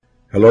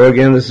Hello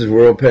again, this is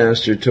World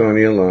Pastor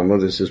Tony Alamo.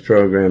 This is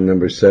program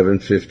number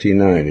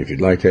 759. If you'd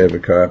like to have a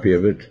copy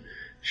of it,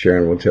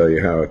 Sharon will tell you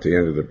how at the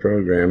end of the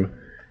program.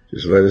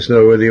 Just let us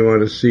know whether you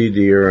want a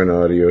CD or an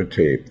audio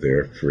tape.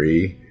 They're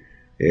free,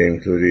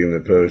 including the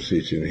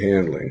postage and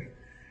handling.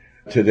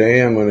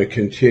 Today I'm going to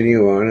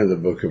continue on in the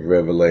book of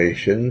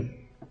Revelation.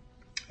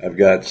 I've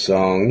got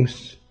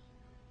songs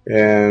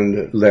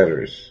and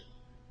letters.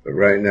 But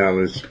right now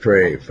let's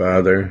pray.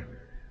 Father,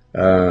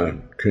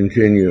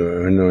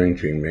 continue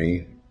anointing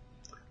me.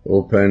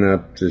 Open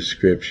up the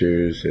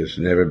scriptures as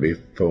never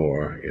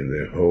before in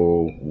the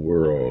whole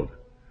world.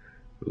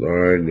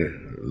 Lord,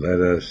 let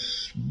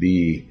us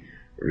be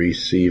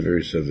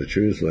receivers of the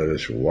truth. Let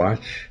us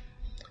watch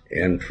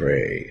and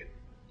pray.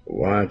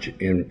 Watch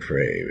and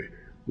pray.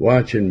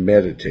 Watch and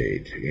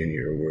meditate in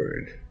your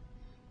word.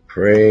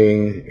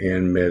 Praying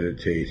and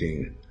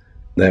meditating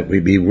that we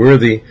be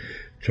worthy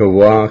to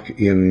walk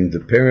in the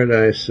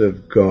paradise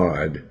of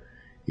God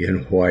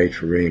in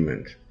white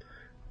raiment.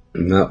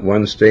 Not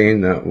one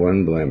stain, not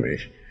one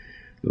blemish.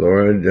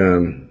 Lord,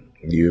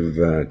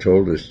 you've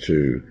told us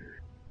to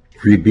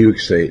rebuke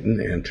Satan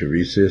and to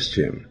resist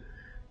him.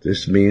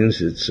 This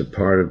means it's a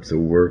part of the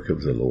work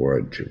of the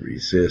Lord to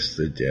resist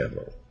the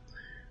devil.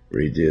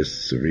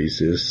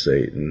 Resist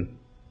Satan,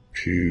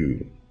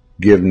 to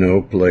give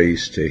no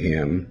place to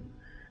him.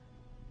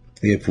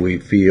 If we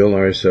feel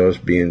ourselves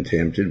being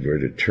tempted, we're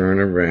to turn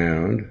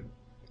around,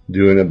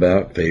 do an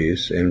about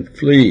face, and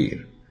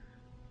flee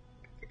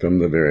from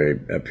the very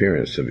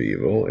appearance of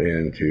evil,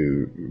 and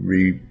to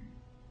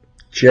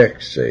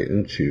reject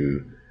Satan,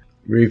 to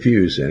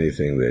refuse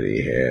anything that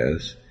he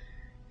has,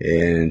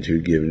 and to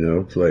give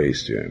no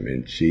place to him.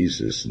 In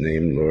Jesus'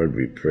 name, Lord,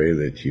 we pray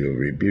that you'll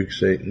rebuke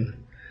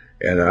Satan,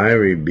 and I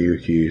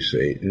rebuke you,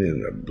 Satan,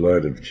 in the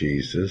blood of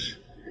Jesus.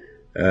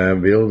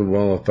 Build a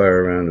wall of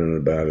fire around and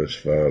about us,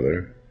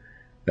 Father,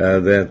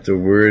 that the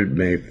word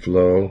may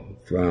flow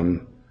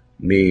from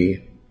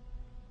me,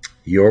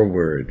 your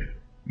word.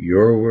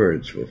 Your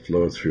words will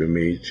flow through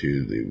me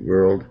to the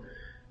world,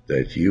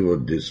 that you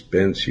will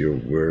dispense your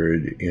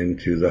word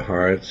into the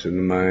hearts and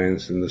the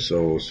minds and the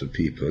souls of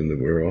people in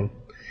the world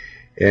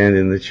and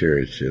in the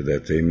church, so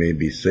that they may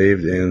be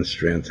saved and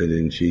strengthened.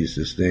 In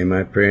Jesus' name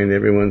I pray, and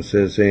everyone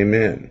says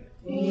amen.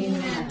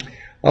 Amen.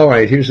 All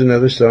right, here's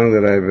another song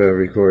that I've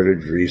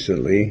recorded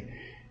recently.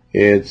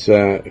 It's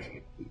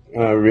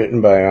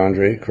written by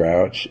Andre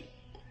Crouch,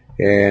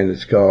 and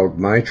it's called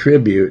My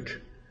Tribute.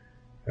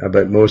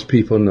 But most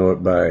people know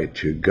it by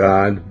To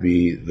God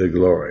Be the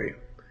Glory.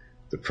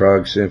 The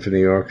Prague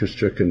Symphony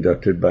Orchestra,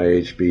 conducted by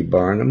H.B.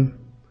 Barnum.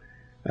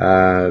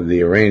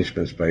 The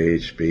arrangements by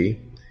H.B.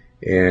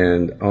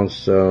 and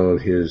also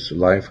his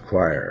life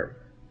choir.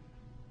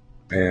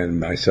 And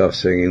myself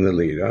singing the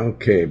lead.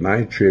 Okay,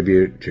 My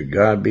Tribute, To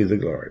God Be the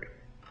Glory.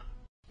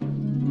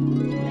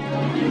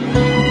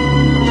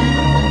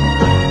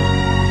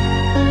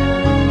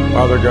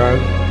 Father God,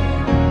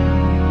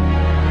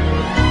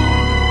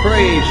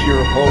 praise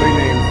your holy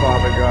name,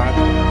 Father God.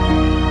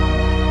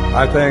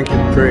 I thank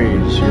and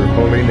praise your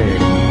holy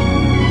name.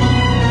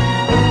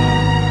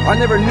 I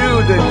never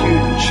knew that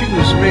you'd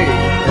choose me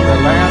in the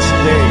last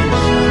days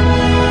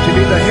to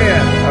be the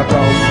head of the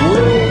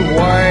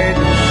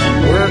worldwide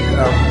work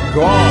of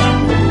God,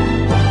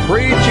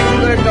 preaching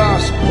the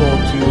gospel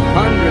to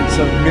hundreds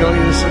of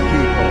millions of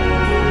people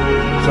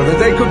so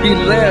that they could be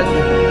led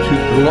to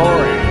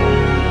glory,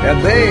 and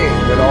they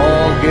would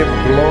all give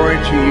glory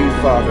to you,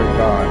 Father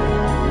God.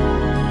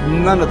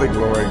 None of the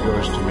glory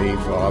goes to me,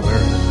 Father.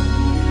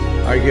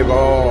 I give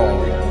all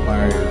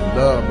my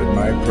love and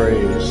my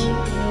praise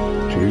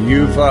to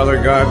you, Father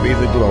God, be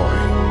the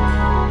glory.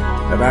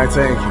 And I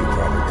thank you,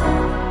 Father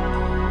God.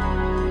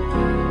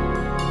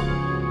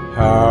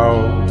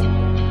 How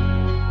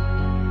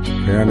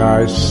can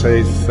I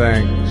say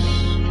thanks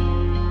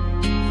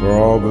for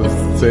all the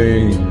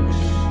things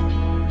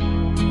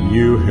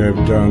you have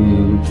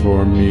done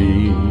for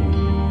me?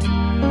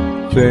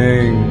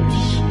 Things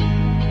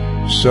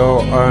so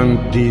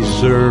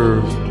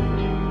undeserved,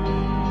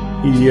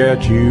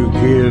 yet you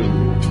give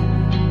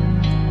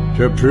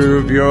to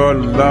prove your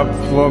love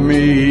for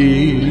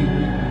me.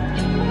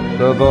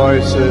 The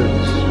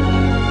voices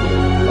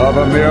of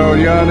a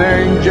million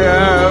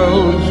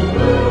angels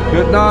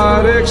could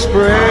not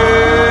express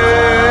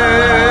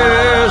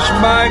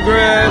my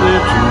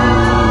gratitude.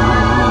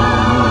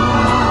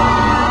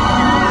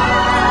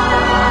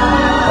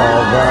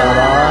 All that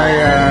I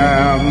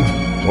am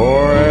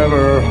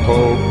forever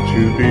hope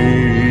to be,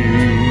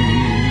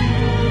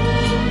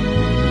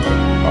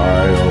 I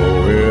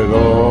owe it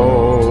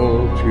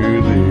all to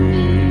thee.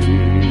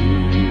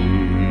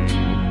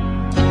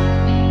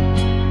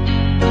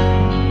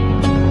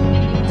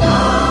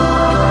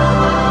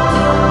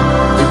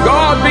 To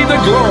God be the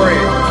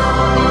glory.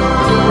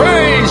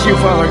 Praise you,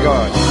 Father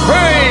God.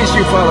 Praise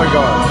you, Father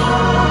God.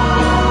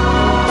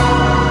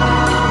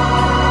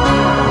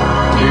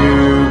 To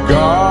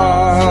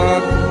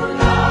God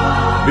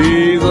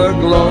be the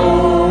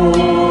glory.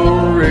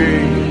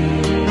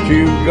 To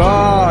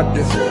God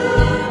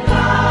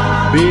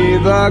be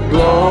the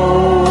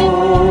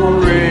glory.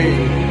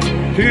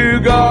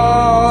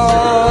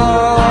 God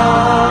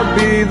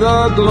be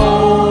the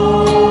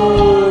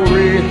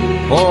glory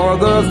for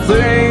the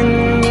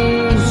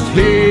things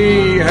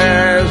He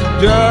has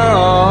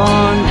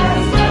done.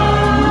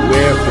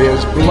 With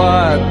His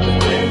blood,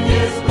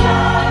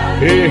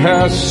 He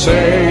has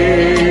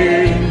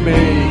saved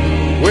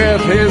me.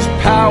 With His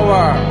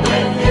power,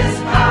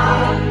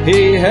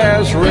 He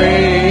has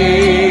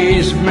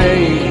raised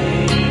me.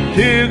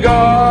 To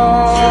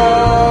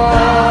God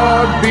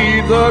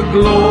be the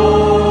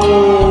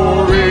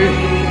glory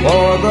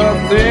for the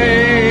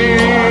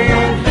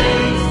things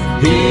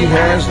He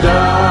has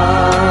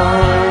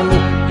done.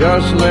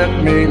 Just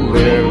let me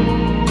live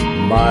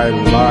my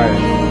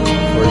life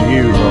for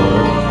You,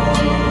 Lord.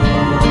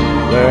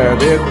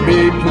 Let it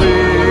be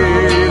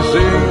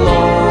pleasing,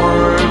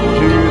 Lord,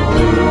 to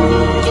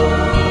Thee.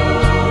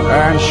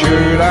 And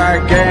should I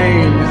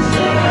gain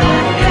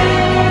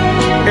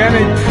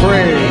any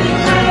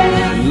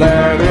praise,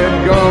 let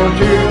it go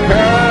to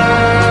Calvary.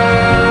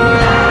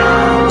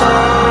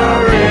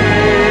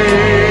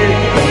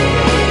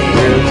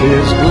 With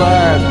His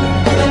blood,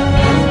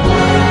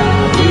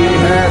 He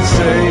has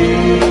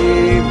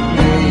saved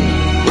me.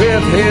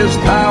 With His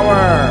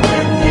power,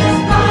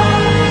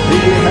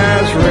 He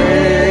has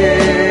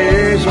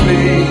raised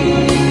me.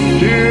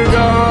 To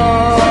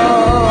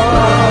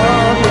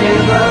God be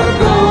the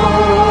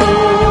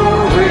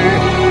glory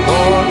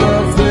for the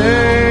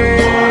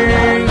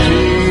things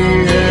He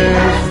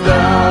has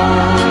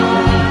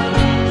done.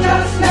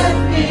 Just let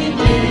me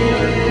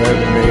live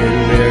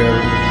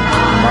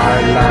my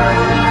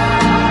life.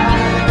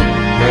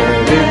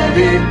 Let it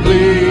be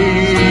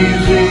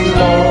pleasing,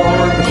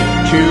 Lord,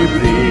 to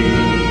Thee.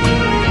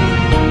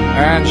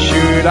 And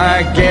should I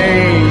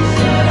gain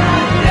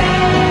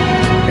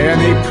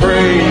any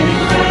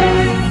praise,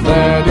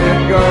 let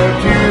it go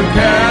to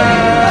Calvary.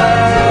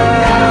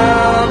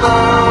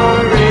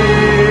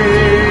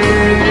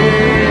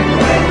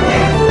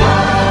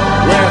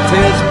 With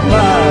His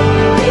blood,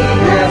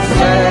 He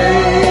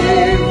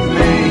saved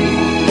me.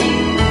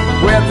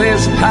 With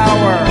His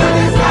power,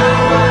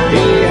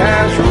 He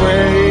has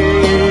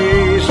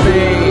raised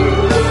me.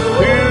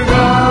 To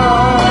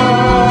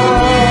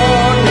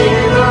God be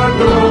the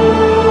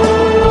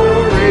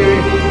glory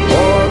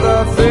for the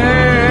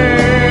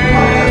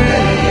things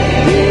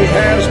He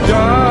has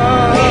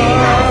done,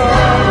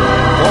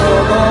 for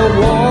the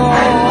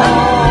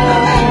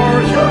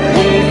wars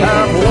we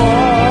have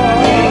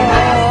won.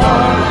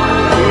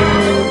 To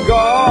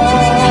God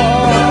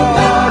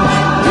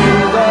be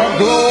the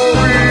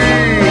glory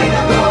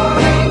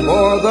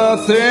for the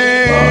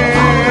things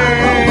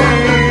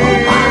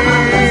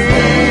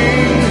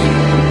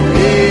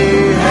He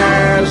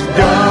has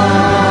done.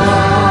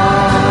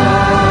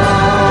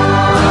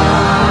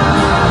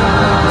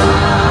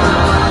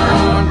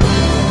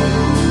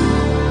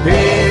 He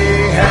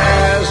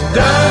has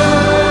done.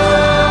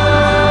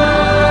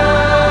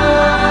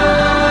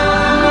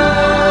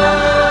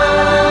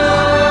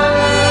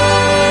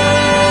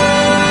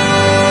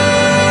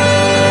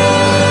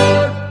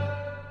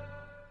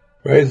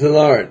 Praise the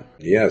Lord.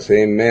 Yes,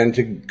 amen.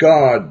 To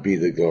God be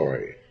the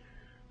glory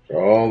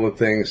for all the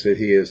things that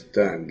He has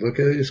done. Look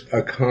at His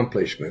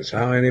accomplishments.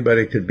 How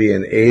anybody could be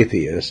an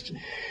atheist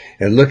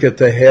and look at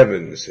the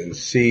heavens and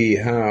see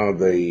how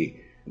the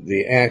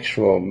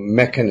actual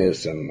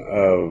mechanism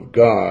of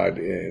God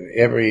in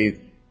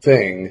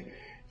everything,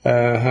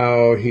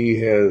 how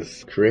He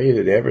has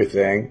created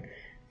everything,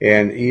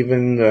 and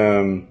even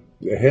all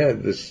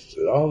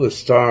the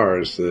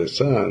stars, the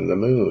sun, the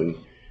moon,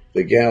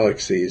 the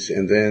galaxies,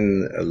 and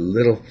then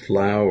little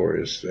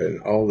flowers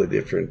and all the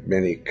different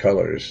many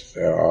colors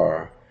there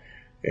are,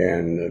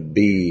 and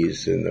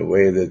bees, and the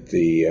way that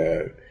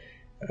the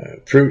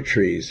fruit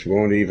trees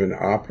won't even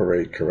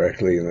operate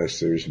correctly unless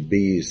there's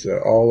bees.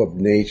 All of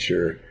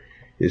nature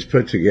is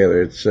put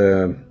together. It's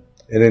an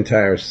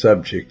entire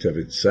subject of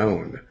its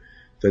own,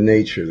 the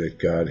nature that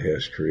God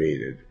has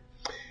created.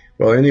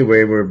 Well,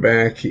 anyway, we're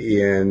back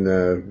in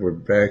the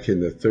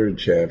 3rd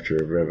chapter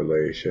of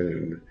Revelation,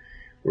 and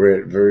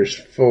we're at verse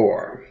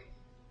 4.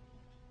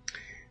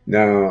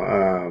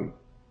 Now,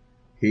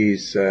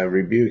 he's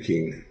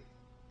rebuking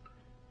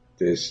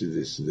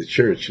the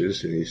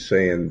churches, and he's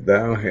saying,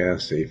 "Thou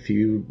hast a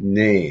few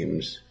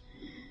names,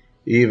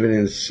 even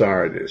in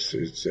Sardis."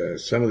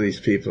 Some of these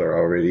people are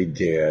already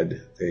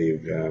dead.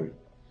 They've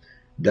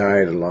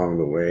died along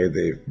the way.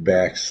 They've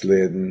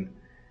backslidden.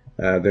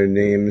 Their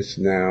names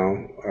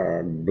now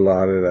are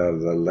blotted out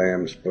of the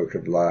Lamb's Book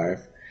of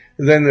Life.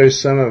 And then there's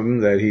some of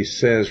them that he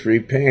says,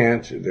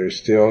 repent. There's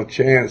still a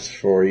chance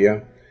for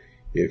you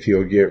if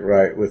you'll get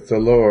right with the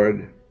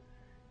Lord.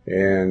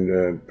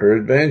 And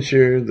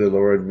peradventure, the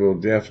Lord will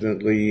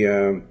definitely,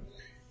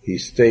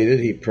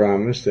 he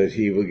promised that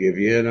He will give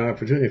you an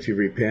opportunity if you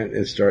repent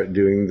and start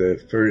doing the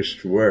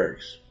first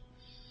works.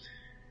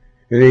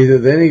 And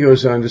then he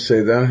goes on to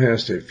say, "Thou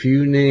hast a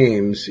few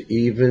names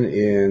even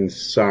in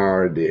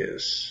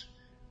Sardis,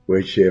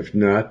 which have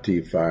not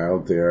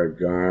defiled their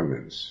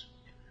garments."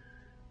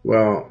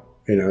 Well,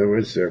 in other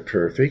words, they're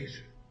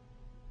perfect.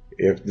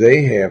 if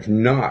they have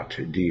not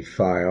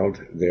defiled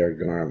their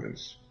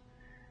garments.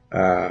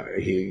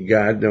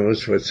 God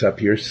knows what's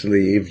up your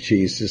sleeve.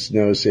 Jesus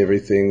knows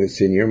everything that's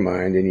in your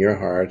mind, in your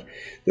heart,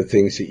 the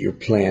things that you're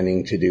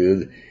planning to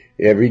do.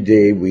 Every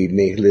day we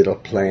make little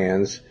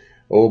plans.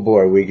 Oh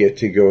boy, we get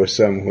to go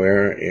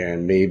somewhere,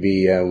 and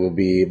maybe we'll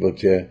be able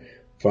to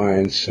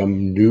find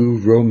some new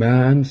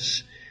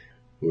romance.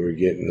 We're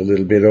getting a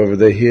little bit over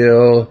the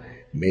hill.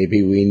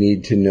 Maybe we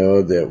need to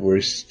know that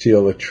we're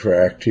still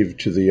attractive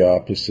to the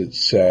opposite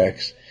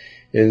sex.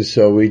 And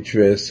so we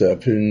dress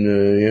up,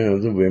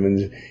 and, the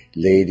women,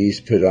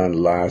 ladies put on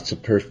lots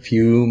of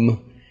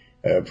perfume,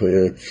 put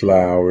a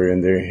flower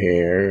in their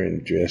hair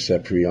and dress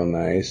up real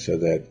nice so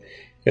that,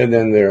 and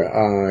then their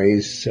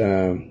eyes,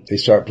 they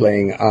start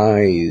playing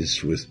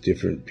eyes with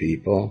different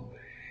people.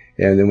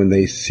 And then when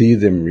they see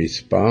them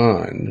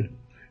respond,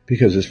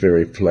 because it's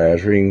very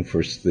flattering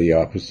for the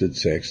opposite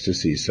sex to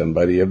see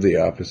somebody of the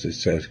opposite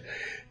sex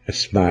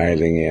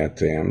smiling at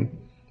them.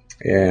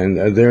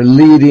 And they're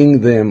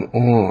leading them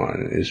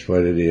on, is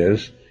what it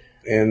is.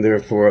 And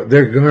therefore,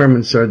 their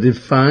garments are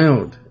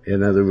defiled.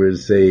 In other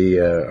words, they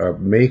are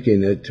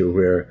making it to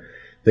where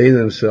they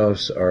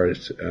themselves are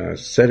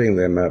setting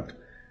them up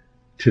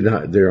to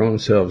not, their own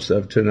selves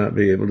up to not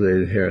be able to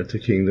inherit the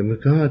kingdom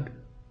of God.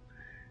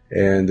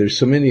 And there's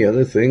so many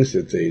other things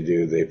that they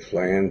do. They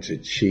plan to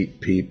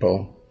cheat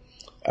people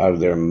out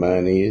of their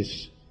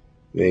monies.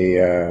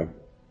 They,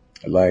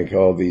 like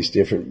all these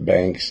different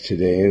banks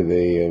today,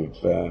 they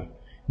have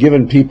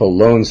given people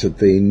loans that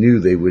they knew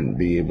they wouldn't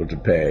be able to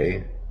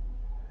pay.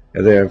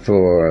 And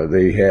therefore,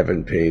 they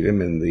haven't paid them,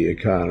 and the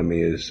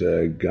economy has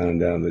gone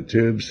down the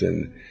tubes,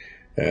 and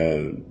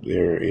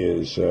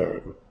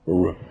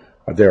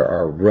there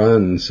are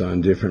runs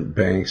on different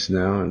banks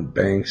now, and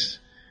banks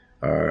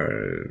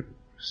are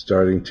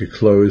starting to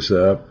close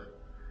up,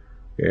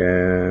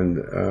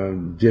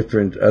 and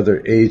different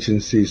other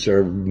agencies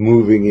are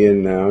moving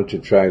in now to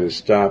try to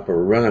stop a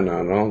run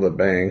on all the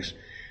banks,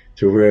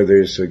 to where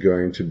there's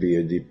going to be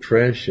a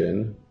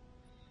depression,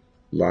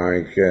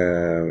 like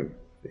in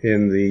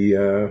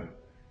the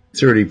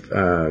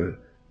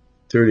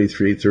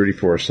 33,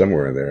 34,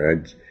 somewhere in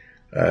there.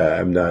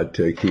 I'm not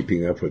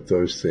keeping up with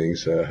those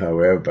things.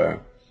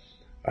 However,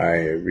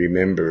 I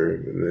remember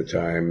the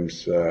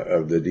times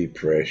of the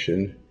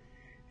Depression,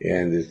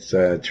 and it's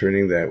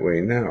turning that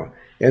way now.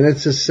 And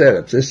it's a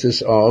setup. This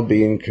is all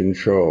being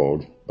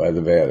controlled by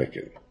the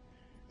Vatican.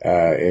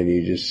 And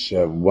you just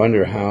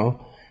wonder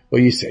how.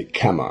 Well, you say,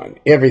 come on,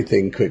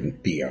 everything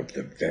couldn't be of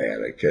the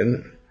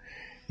Vatican,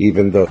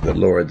 even though the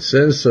Lord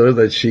says so,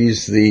 that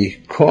she's the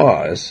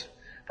cause,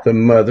 the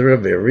mother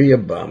of every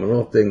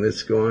abominable thing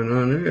that's going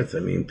on earth. I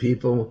mean,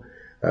 people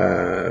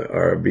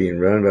are being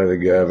run by the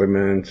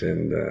government,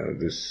 and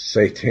this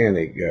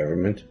satanic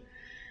government.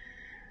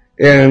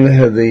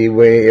 And the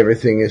way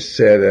everything is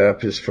set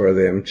up is for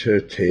them to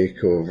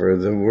take over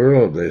the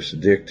world, this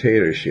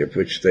dictatorship,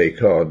 which they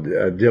call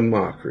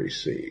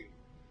democracy.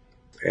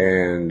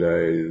 And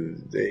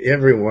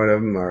every one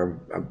of them are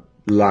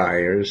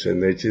liars,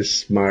 and they're just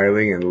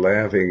smiling and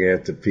laughing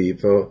at the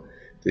people,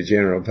 the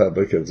general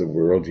public of the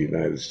world, the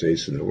United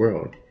States and the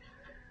world.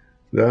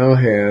 Thou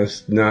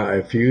hast not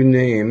a few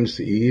names,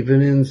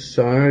 even in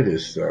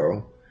Sardis,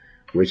 though,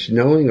 which,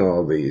 knowing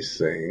all these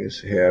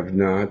things, have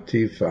not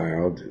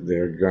defiled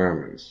their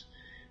garments.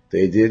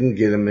 They didn't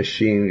get a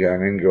machine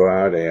gun and go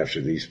out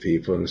after these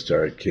people and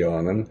start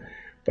killing them,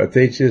 but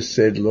they just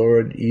said,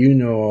 Lord, you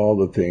know all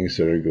the things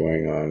that are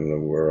going on in the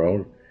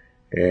world,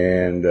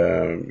 and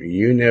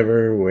you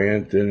never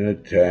went and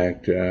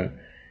attacked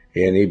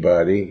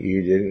anybody.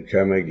 You didn't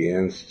come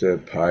against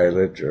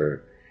Pilate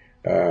or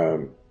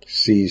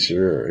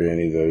Caesar or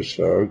any of those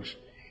folks.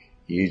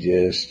 You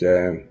just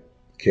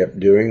kept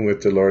doing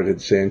what the Lord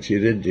had sent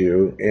you to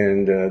do,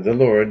 and the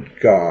Lord,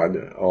 God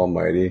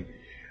Almighty,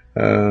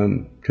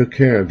 took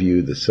care of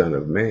you, the Son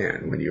of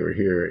Man, when you were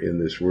here in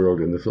this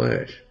world in the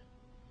flesh.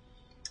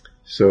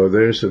 So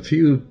there's a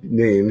few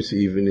names,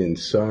 even in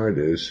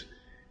Sardis,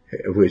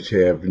 which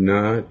have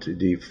not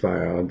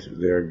defiled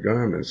their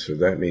garments. So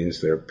that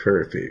means they're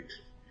perfect.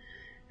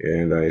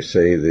 And I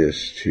say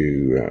this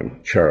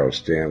to Charles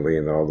Stanley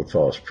and all the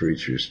false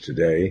preachers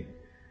today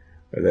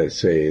that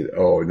say,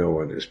 oh, no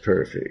one is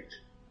perfect.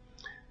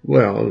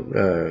 Well,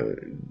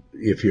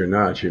 if you're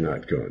not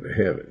going to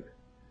heaven.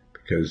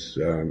 Because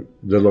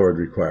the Lord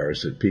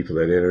requires that people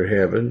that enter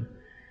heaven,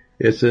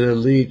 it's an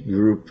elite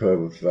group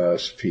of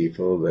us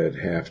people that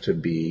have to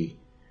be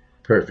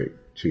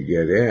perfect to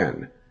get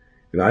in.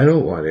 And I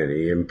don't want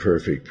any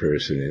imperfect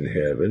person in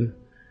heaven.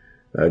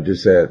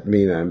 Does that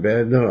mean I'm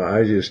bad? No,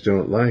 I just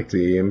don't like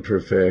the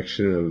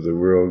imperfection of the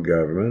world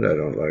government. I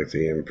don't like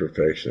the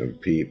imperfection of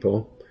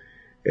people.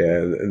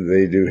 And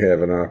they do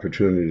have an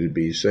opportunity to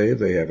be saved.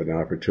 They have an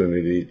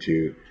opportunity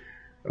to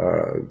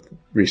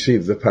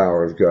receive the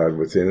power of God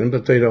within them,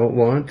 but they don't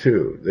want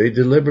to. They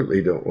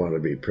deliberately don't want to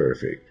be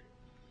perfect.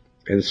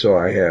 And so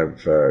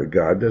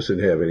God doesn't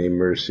have any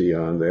mercy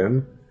on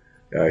them.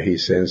 He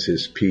sends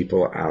his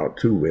people out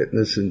to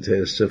witness and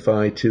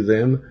testify to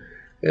them.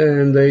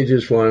 And they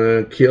just want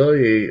to kill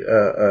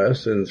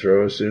us and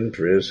throw us in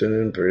prison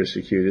and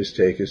persecute us,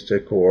 take us to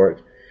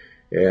court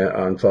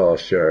on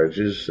false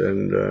charges.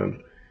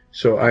 And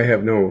so I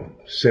have no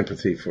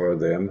sympathy for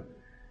them.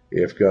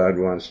 If God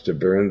wants to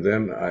burn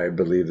them, I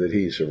believe that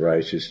He's a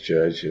righteous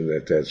judge and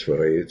that that's the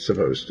way it's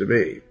supposed to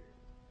be.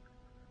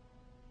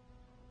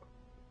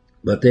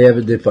 But they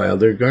haven't defiled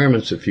their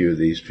garments, a few of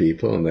these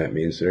people, and that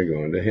means they're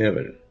going to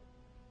heaven.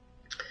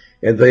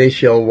 And they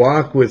shall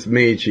walk with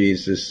me,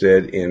 Jesus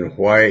said, in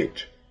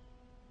white.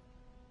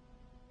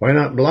 Why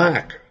not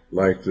black,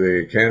 like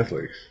the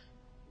Catholics?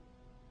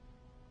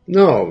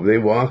 No, they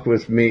walk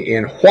with me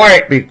in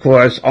white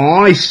because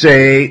I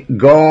say,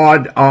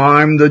 God,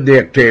 I'm the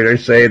dictator,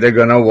 say they're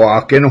going to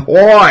walk in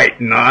white,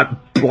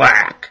 not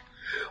black,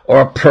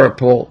 or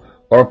purple,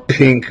 or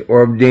pink,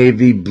 or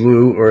navy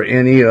blue, or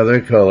any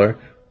other color.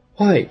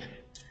 White.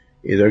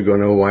 They're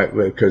going to white,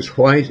 because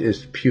white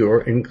is pure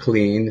and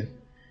clean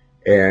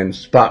and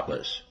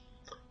spotless,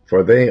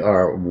 for they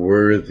are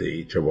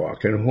worthy to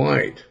walk in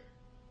white.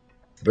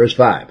 Verse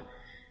 5,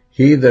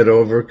 he that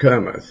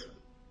overcometh.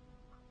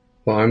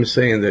 Well, I'm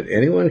saying that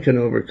anyone can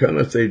overcome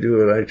if they do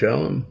what I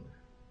tell them.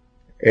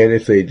 And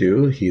if they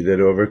do, he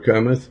that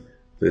overcometh,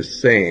 the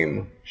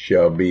same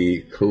shall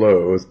be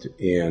clothed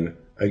in,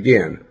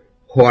 again,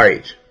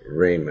 white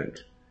raiment,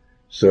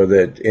 so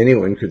that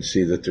anyone could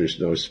see that there's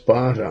no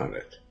spot on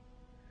it.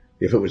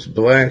 If it was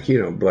black,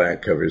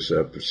 black covers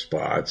up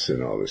spots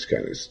and all this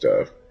kind of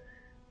stuff.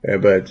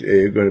 But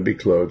you're going to be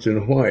clothed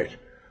in white.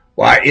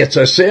 Why, it's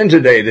a sin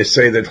today to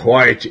say that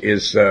white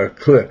is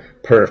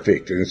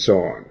perfect and so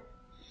on.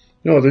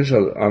 No,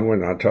 we're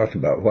not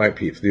talking about white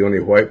people. The only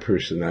white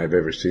person I've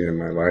ever seen in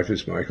my life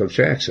is Michael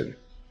Jackson.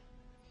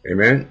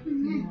 Amen?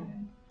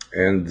 Mm-hmm.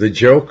 And the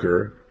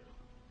Joker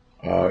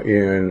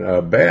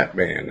in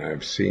Batman,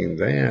 I've seen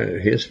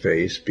that, his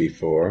face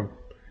before.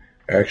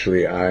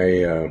 Actually,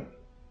 I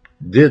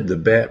did the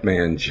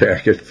Batman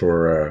jacket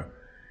for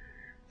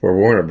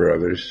Warner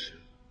Brothers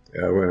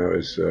when I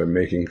was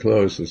making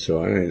clothes and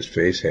so on, and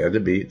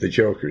the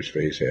Joker's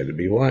face had to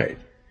be white.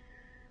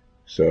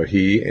 So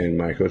he and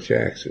Michael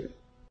Jackson.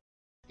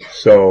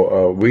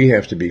 So we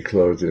have to be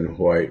clothed in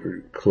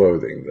white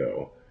clothing,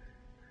 though.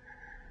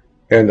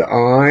 And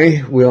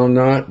I will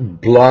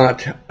not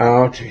blot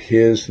out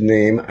his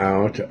name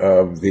out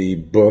of the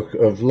book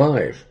of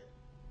life.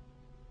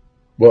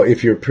 Well,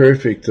 if you're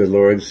perfect, the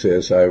Lord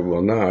says, I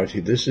will not.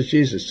 This is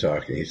Jesus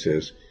talking. He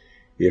says,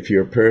 if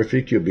you're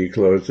perfect, you'll be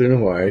clothed in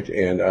white,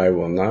 and I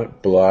will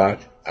not blot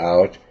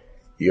out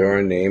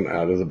your name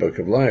out of the book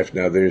of life.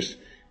 Now, there's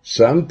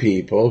some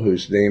people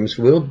whose names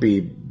will be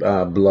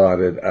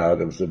blotted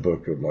out of the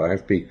book of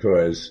life,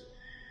 because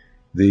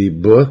the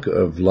book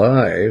of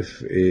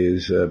life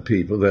is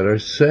people that are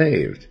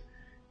saved.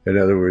 In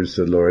other words,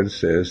 the Lord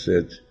says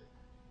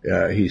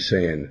that He's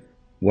saying,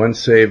 once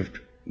saved,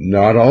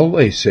 not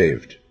always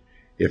saved.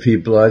 If He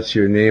blots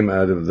your name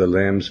out of the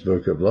Lamb's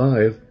book of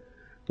life,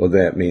 well,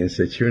 that means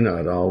that you're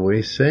not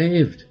always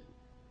saved.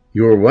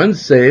 You were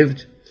once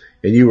saved,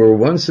 and you were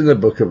once in the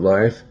book of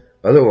life.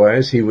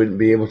 Otherwise, He wouldn't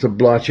be able to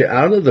blot you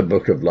out of the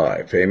book of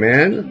life.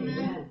 Amen?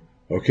 Amen.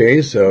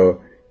 Okay,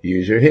 so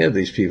use your head.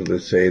 These people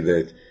that say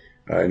that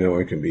no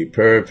one can be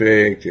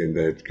perfect and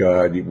that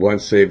God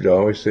once saved,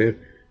 always saved,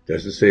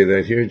 doesn't say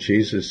that here.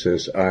 Jesus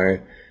says,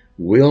 I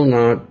will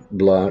not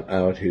blot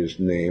out His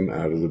name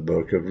out of the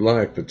book of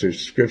life. But there's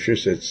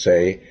scriptures that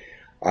say,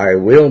 I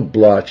will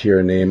blot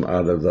your name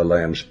out of the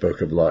Lamb's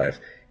book of life.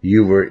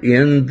 You were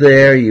in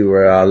there, you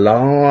were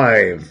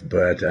alive,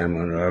 but I'm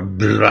going to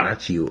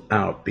blot you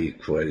out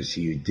because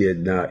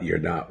you're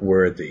not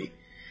worthy.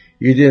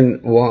 You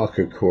didn't walk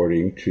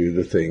according to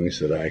the things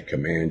that I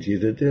command you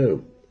to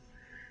do.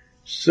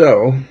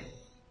 So,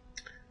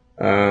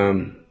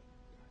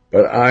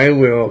 but I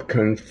will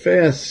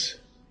confess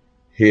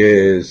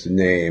His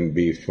name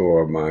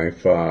before my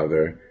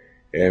Father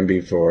and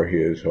before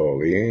His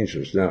holy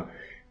angels. Now,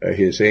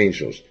 His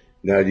angels.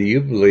 Now, do you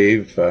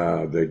believe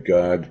that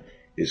God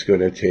is going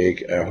to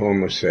take a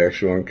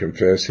homosexual and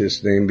confess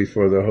his name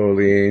before the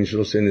holy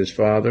angels and His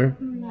Father?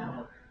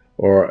 No.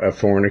 Or a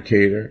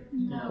fornicator?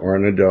 No. Or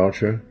an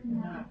adulterer?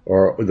 No.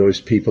 Or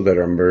those people that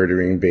are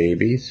murdering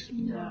babies?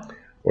 No.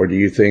 Or do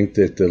you think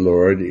that the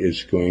Lord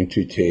is going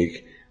to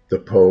take the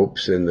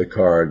popes and the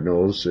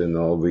cardinals and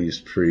all these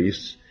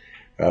priests,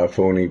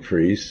 phony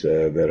priests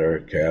that are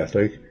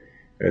Catholic,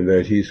 and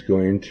that He's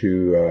going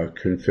to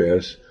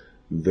confess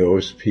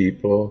those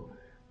people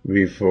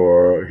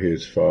before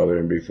His Father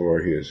and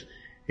before His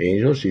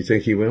angels? Do you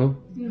think He will?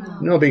 No.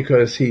 No,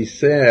 because He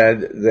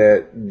said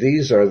that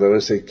these are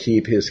those that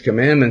keep His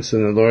commandments,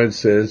 and the Lord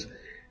says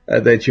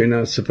that you're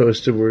not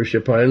supposed to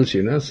worship idols,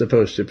 you're not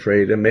supposed to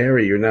pray to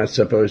Mary, you're not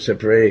supposed to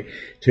pray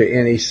to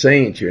any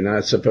saint, you're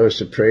not supposed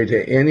to pray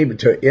to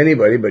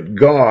anybody but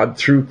God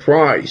through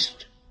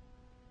Christ.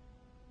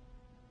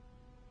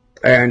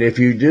 And if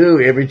you do,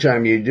 every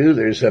time you do,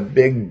 there's a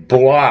big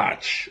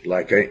blotch,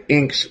 like an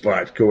ink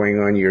spot going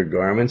on your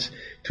garments,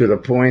 to the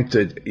point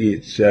that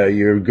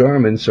your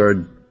garments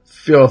are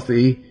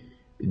filthy,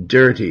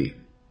 dirty,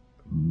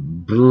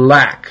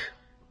 black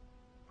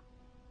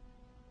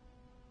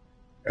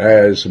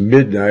as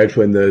midnight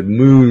when the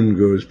moon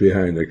goes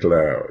behind the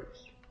clouds.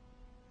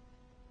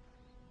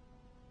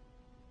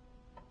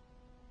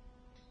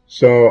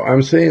 So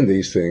I'm saying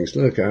these things.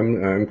 Look,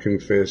 I'm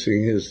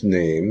confessing his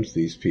names,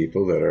 these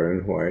people that are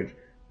in white,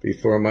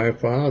 before my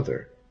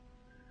Father.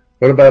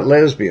 What about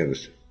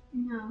lesbians?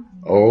 No.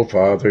 Oh,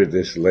 Father,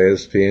 this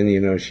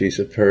lesbian, she's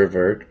a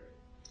pervert,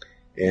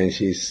 and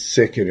she's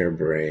sick in her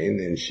brain,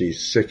 and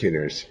she's sick in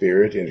her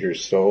spirit, in her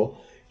soul.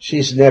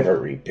 She's never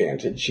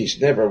repented. She's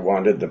never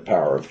wanted the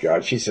power of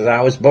God. She says,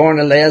 I was born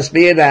a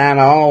lesbian, I'm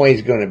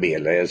always going to be a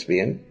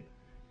lesbian.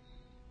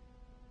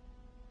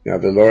 Now,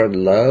 the Lord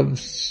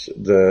loves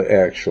the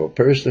actual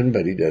person,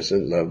 but he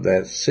doesn't love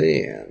that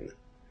sin.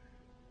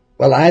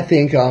 Well, I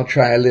think I'll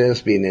try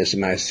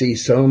lesbianism. I see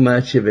so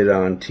much of it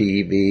on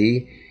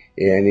TV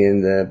and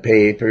in the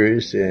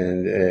papers,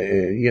 and,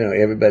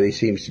 everybody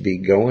seems to be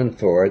going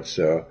for it,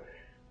 so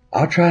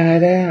I'll try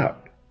it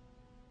out.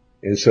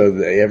 And so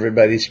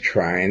everybody's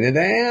trying it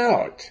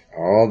out.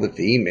 All the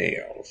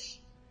females.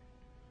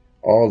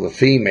 All the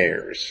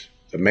females.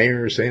 The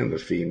mayors and the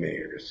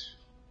females.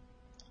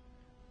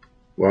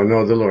 Well,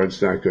 no, the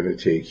Lord's not going to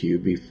take you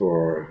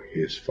before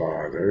his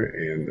Father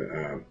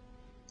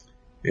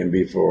and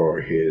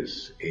before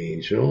his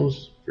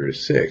angels.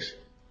 Verse 6.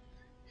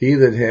 He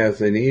that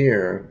hath an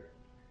ear.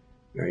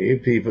 Now, you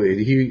people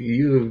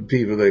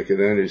that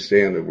can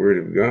understand the Word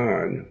of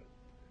God,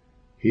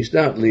 he's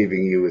not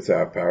leaving you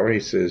without power. He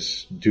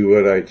says, do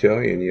what I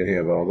tell you, and you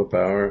have all the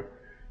power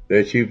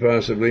that you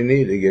possibly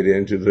need to get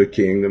into the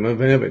kingdom of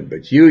heaven.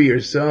 But you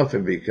yourself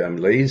have become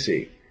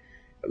lazy,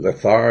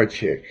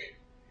 lethargic,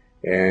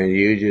 and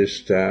you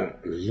just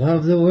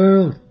love the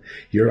world.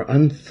 You're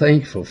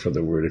unthankful for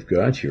the Word of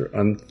God. You're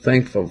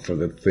unthankful for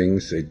the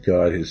things that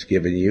God has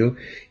given you.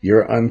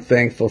 You're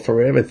unthankful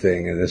for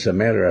everything. And as a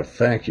matter of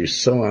fact, you're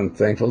so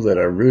unthankful that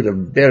a root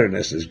of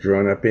bitterness has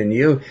grown up in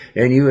you,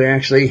 and you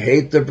actually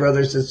hate the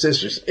brothers and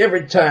sisters.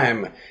 Every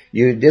time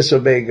you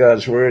disobey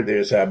God's Word,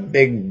 there's a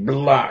big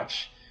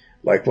blotch,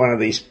 like one of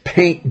these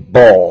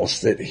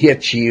paintballs that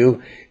hit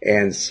you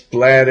and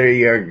splatter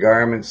your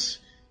garments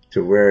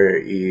to where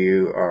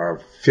you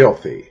are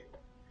filthy.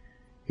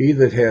 He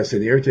that has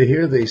an ear to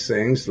hear these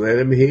things, let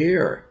him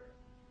hear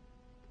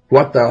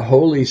what the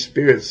Holy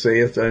Spirit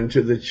saith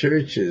unto the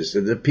churches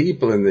and the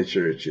people in the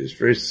churches.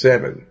 Verse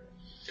 7.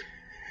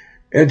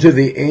 And to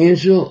the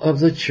angel of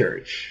the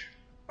church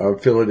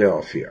of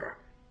Philadelphia,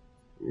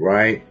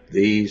 write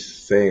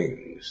these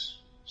things,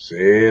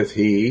 saith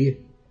he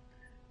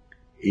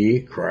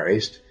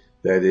Christ,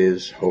 that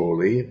is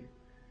holy,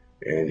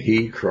 and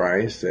he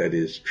Christ that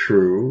is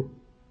true,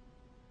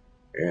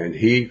 and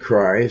he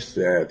Christ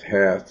that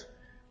hath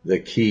the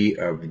key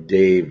of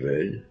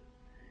David,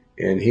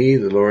 and he,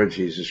 the Lord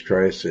Jesus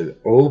Christ, that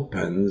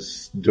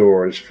opens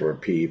doors for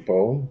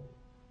people,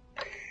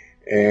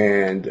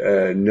 and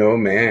no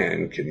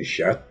man can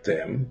shut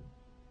them.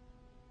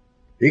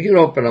 He can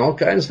open all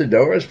kinds of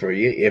doors for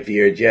you if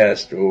you're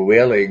just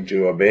willing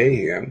to obey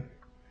him.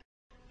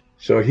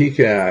 So he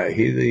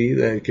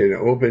that can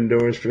open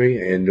doors for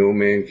you, and no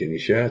man can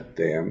shut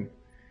them.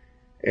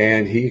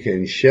 And he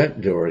can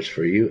shut doors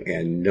for you,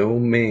 and no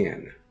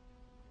man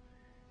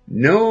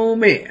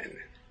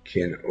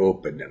can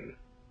open them.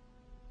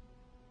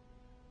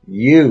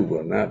 You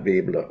will not be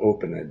able to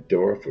open a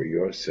door for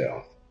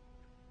yourself.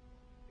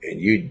 And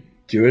you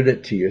doing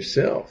it to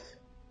yourself.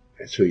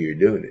 That's who you're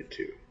doing it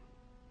to.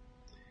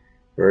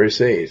 Verse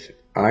 8.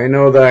 I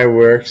know thy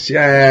works.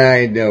 Yeah,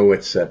 I know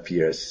what's up,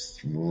 you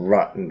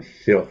rotten,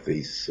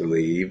 filthy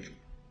slave.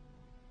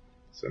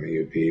 Some of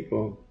you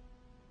people.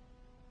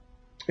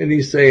 And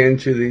he's saying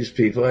to these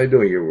people, I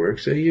know your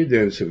works. So you're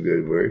doing some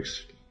good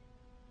works.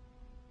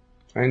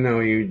 I know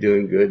you're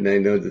doing good, and I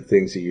know the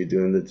things that you're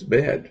doing that's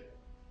bad.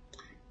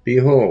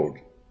 Behold,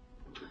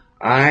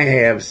 I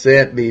have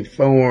set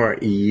before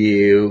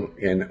you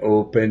an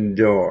open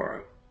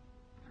door,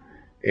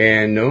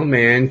 and no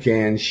man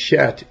can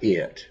shut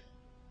it,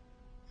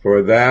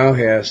 for thou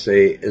hast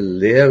a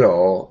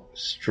little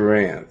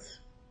strength.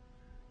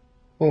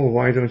 Oh,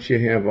 why don't you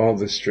have all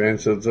the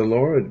strength of the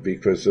Lord?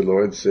 Because the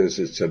Lord says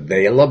it's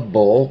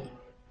available.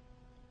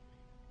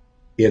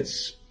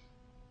 It's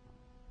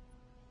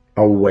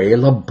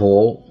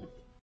available.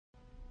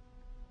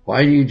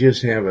 Why do you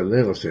just have a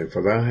little strength?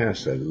 For thou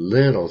hast a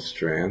little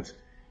strength,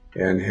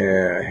 and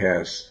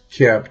hast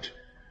kept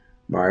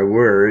my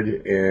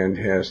word, and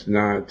hast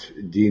not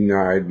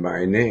denied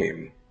my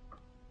name.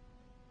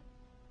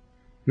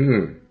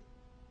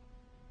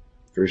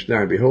 Verse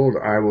 9, behold,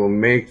 I will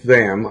make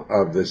them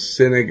of the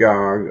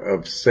synagogue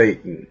of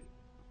Satan.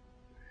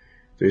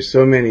 There's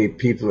so many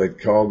people that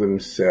call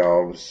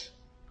themselves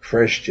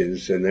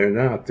Christians, and they're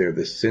not. They're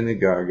the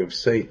synagogue of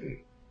Satan.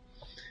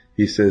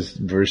 He says,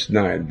 verse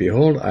 9,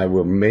 behold, I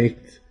will make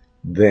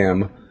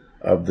them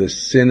of the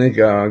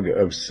synagogue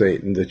of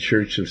Satan, the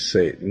church of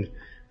Satan,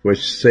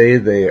 which say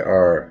they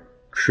are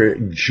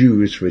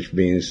Jews, which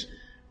means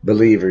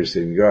believers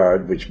in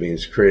God, which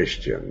means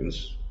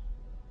Christians,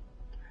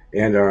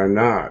 and are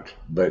not,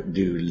 but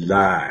do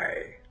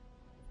lie.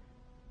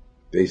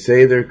 They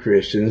say they're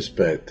Christians,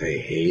 but they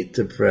hate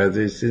the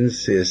brothers and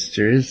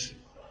sisters.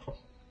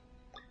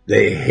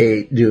 They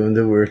hate doing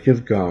the work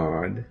of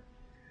God.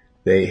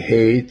 They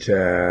hate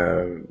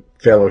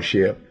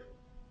fellowship.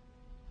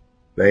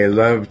 They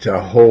love to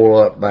hole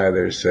up by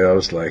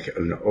themselves like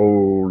an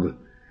old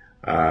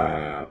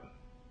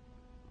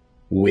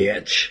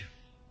witch.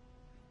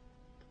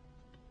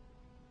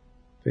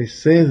 They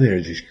say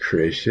they're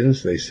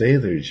Christians. They say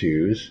they're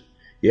Jews.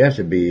 You have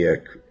to be a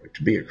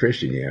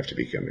Christian, you have to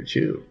become a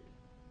Jew.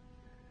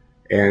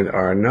 And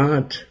are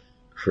not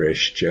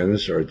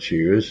Christians or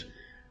Jews,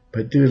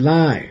 but do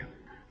lie.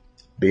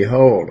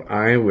 Behold,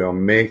 I will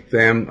make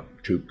them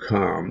to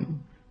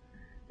come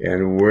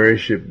and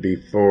worship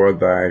before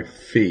thy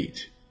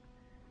feet,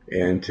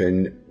 and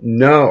to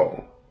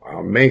know,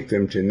 I'll make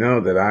them to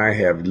know that I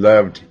have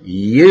loved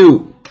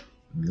you,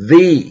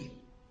 thee,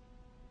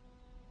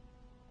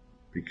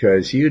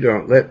 because you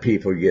don't let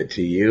people get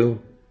to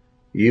you,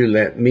 you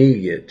let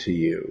me get to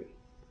you.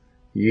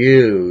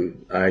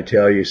 I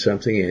tell you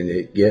something and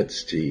it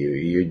gets to you,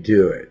 you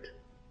do it.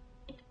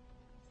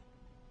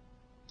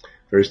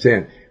 Verse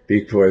 10,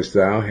 because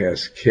thou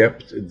hast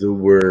kept the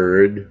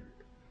word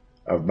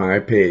of my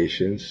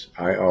patience,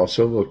 I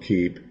also will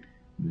keep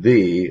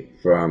thee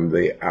from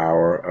the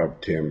hour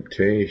of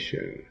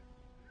temptation,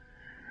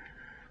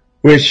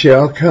 which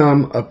shall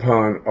come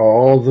upon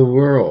all the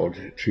world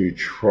to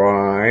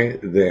try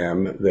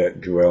them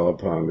that dwell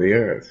upon the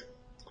earth.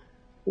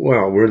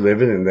 Well, we're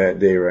living in that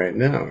day right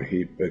now.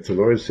 But the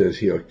Lord says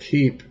he'll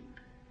keep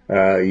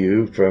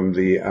you from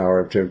the hour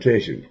of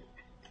temptation,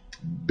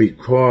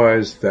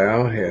 because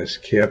thou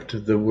hast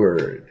kept the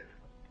word.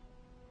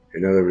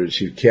 In other words,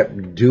 you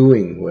kept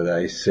doing what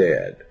I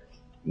said,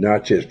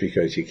 not just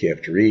because you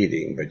kept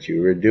reading, but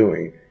you were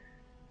doing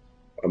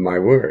my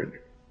word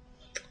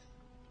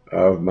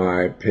of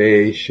my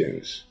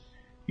patience.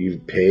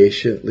 You've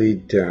patiently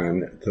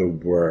done the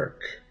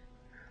work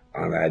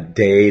on a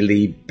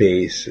daily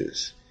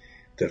basis.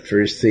 The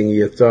first thing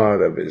you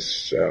thought of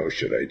is, oh,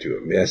 should I do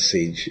a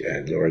message?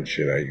 And Lord,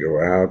 should I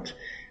go out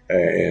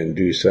and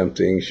do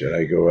something? Should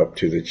I go up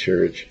to the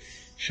church?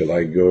 Shall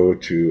I go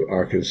to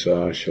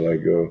Arkansas? Shall I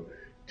go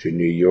to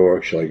New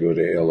York? Shall I go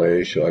to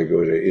LA? Shall I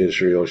go to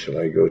Israel? Shall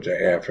I go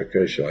to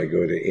Africa? Shall I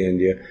go to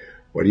India?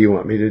 What do you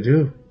want me to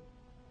do?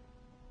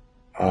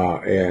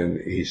 And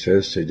he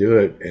says to do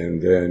it,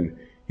 and then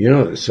you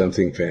know that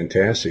something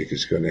fantastic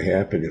is going to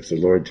happen if the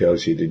Lord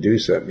tells you to do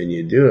something and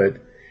you do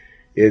it.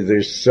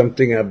 There's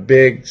a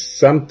big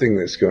something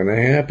that's going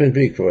to happen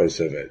because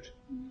of it.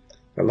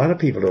 A lot of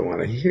people don't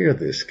want to hear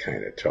this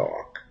kind of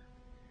talk.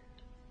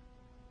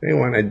 They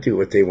want to do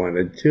what they want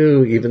to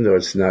do, even though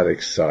it's not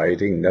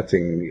exciting.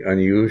 Nothing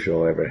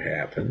unusual ever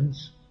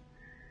happens.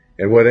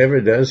 And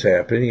whatever does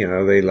happen,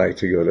 they like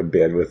to go to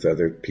bed with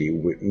other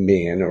people,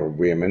 men or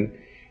women,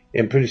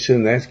 and pretty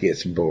soon that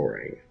gets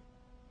boring.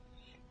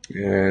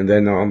 And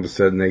then all of a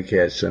sudden they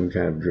catch some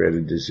kind of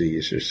dreaded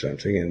disease or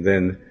something, and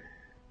then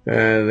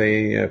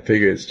they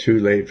figure it's too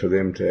late for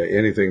them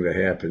anything to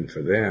happen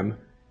for them.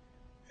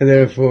 And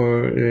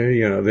therefore,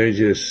 they're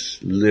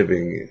just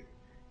living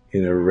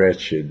in a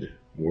wretched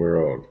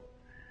world.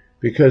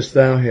 Because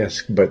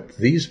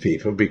these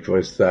people,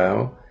 because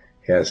thou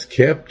hast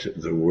kept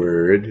the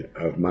word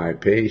of my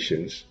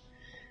patience,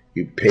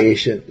 you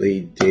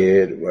patiently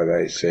did what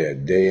I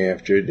said day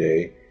after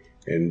day,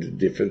 and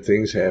different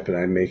things happen.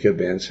 I make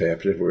events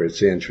happen where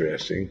it's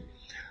interesting.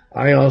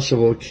 I also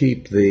will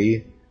keep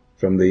thee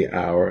from the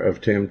hour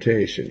of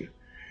temptation.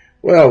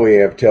 Well, we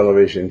have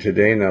television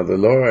today. Now, the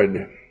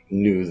Lord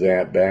knew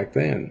that back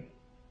then.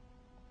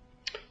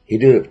 He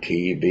knew of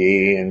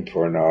TV and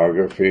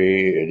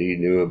pornography, and he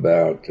knew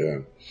about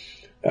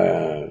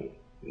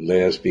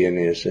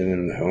lesbianism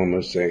and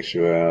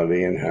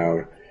homosexuality and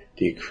how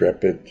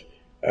decrepit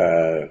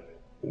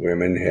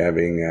women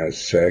having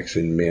sex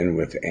and men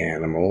with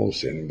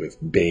animals and with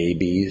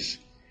babies.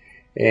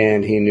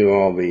 And he knew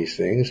all these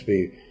things,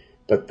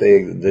 but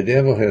the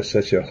devil has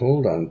such a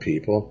hold on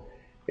people,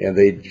 and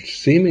they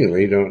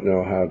seemingly don't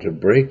know how to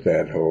break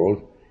that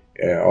hold.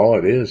 All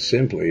it is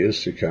simply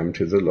is to come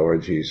to the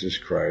Lord Jesus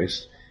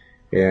Christ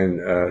and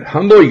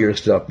humble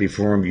yourself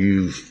before him,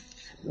 you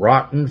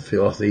rotten,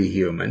 filthy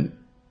human,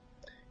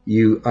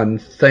 you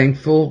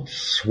unthankful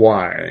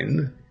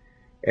swine,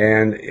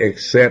 and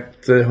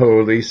accept the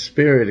Holy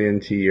Spirit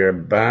into your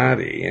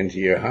body, into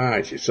your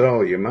heart, your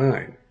soul, your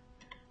mind,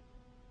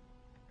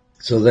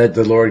 so that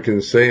the Lord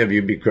can say of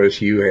you, because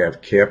you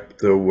have kept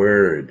the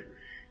word.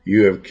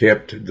 You have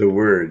kept the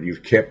word.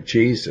 You've kept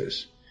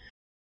Jesus.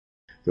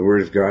 The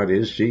word of God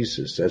is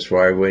Jesus. That's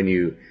why when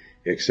you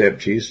accept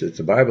Jesus,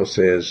 the Bible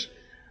says,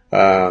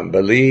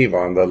 believe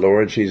on the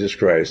Lord Jesus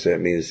Christ.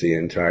 That means the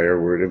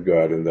entire word of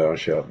God, and thou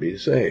shalt be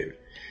saved.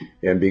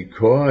 And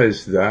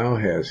because thou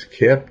hast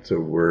kept the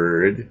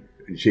word,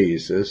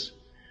 Jesus,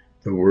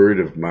 the word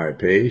of my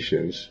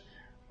patience,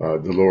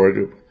 the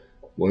Lord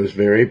was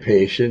very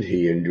patient.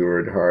 He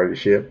endured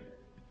hardship.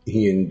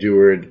 He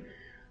endured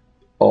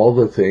all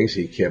the things.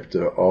 He kept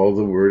all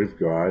the Word of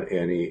God,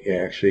 and he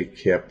actually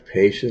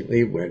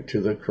patiently went to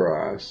the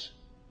cross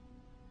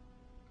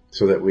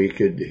so that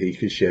he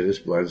could shed his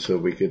blood so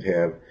we could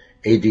have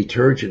a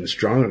detergent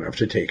strong enough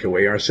to take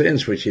away our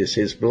sins, which is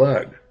his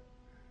blood.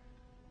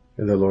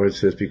 And the Lord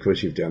says,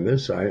 because you've done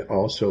this, I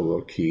also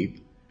will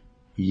keep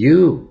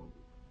you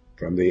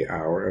from the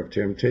hour of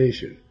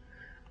temptation.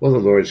 Well, the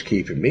Lord's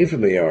keeping me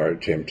from the hour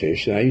of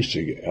temptation. I used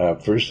to,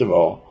 first of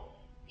all,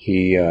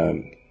 he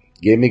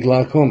gave me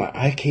glaucoma.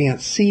 I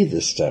can't see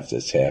the stuff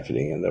that's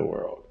happening in the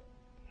world.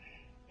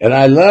 And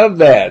I love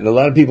that. And a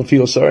lot of people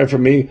feel sorry for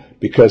me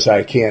because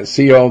I can't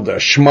see all the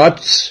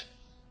schmutz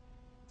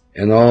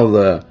and all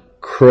the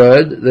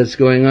crud that's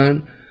going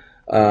on.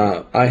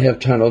 I have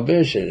tunnel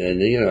vision,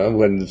 and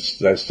when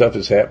that stuff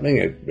is happening,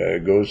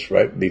 it goes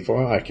right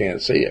before I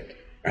can't see it.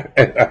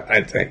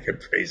 I thank and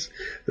praise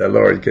the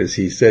Lord because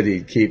he said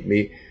he'd keep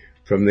me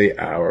from the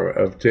hour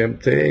of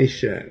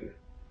temptation,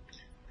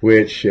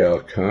 which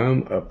shall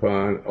come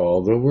upon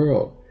all the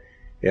world.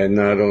 And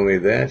not only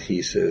that,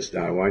 he says,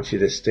 now I want you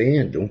to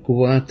stand. Don't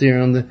go out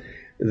there on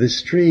the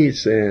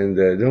streets, and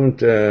don't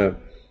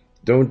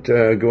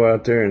go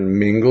out there and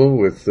mingle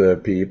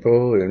with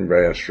people in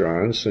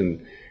restaurants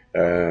and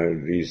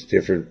these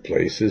different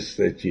places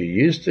that you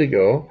used to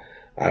go.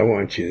 I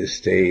want you to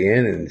stay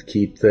in and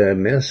keep the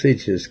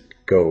messages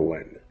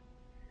going.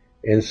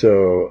 And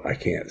so I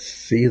can't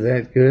see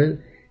that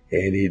good,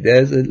 and he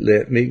doesn't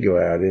let me go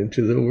out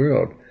into the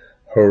world.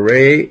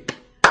 Hooray,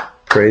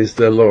 praise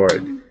the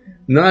Lord.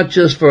 Not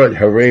just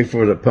hooray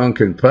for the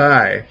pumpkin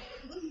pie,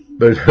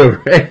 but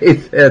hooray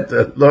that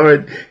the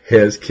Lord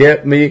has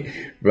kept me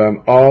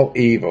from all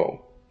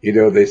evil.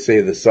 They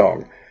say the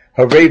song,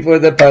 hooray for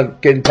the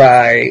pumpkin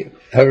pie,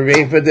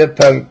 hooray for the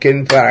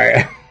pumpkin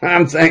pie.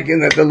 I'm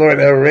thanking that the Lord,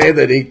 hooray,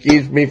 that he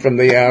keeps me from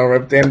the hour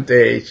of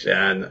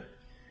temptation.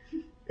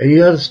 And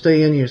you ought to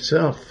stay in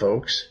yourself,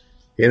 folks.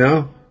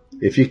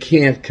 If you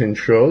can't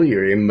control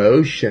your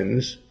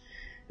emotions,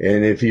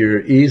 and if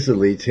you're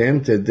easily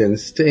tempted, then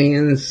stay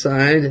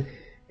inside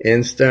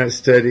and start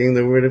studying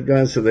the Word of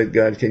God so that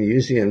God can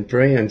use you and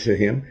pray unto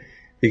him.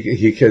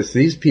 Because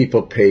these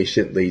people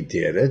patiently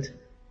did it.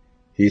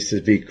 He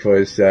says,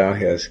 because thou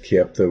hast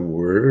kept the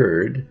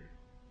Word.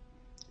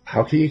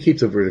 How can you keep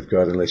the Word of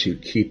God unless you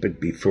keep it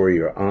before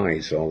your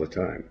eyes all the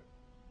time?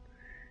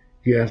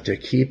 You have to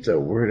keep the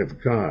Word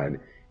of God.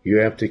 You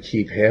have to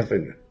keep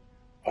heaven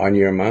on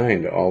your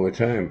mind all the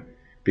time.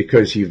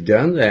 Because you've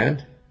done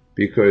that,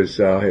 because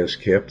thou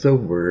hast kept the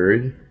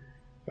Word,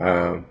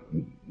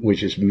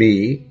 which is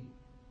me,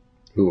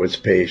 who was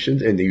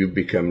patient, and you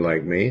become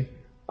like me,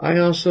 I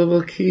also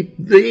will keep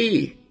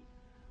thee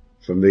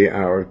from the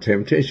hour of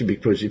temptation.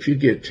 Because if you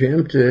get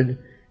tempted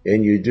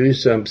and you do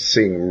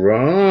something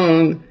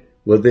wrong,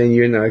 well, then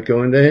you're not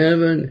going to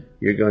heaven.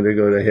 You're going to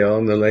go to hell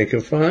in the lake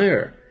of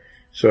fire.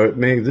 So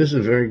this is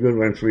a very good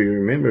one for you to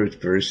remember. It's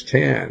verse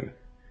 10.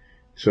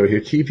 So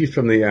he'll keep you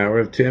from the hour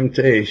of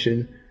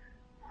temptation,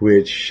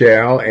 which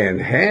shall and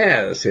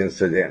has,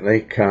 incidentally,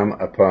 come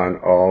upon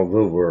all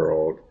the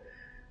world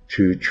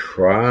to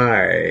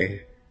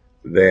try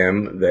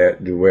them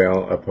that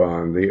dwell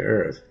upon the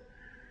earth.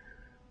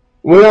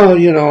 Well,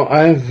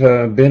 I've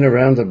been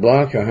around the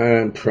block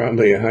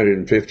probably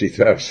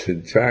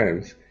 150,000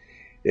 times,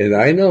 and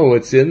I know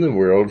what's in the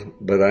world,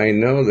 but I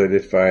know that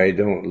if I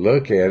don't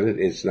look at it,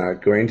 it's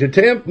not going to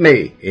tempt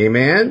me.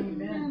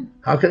 Amen? Amen.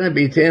 How can I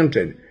be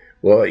tempted?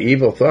 Well,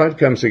 evil thought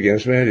comes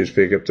against me, I just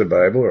pick up the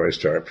Bible, or I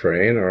start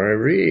praying, or I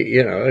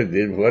read, I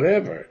did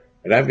whatever.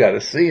 And I've got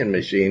a seeing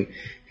machine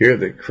here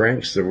that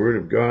cranks the Word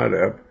of God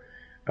up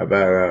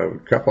about a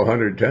couple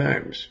hundred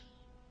times.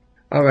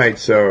 All right,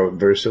 so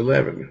verse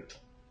 11.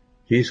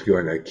 He's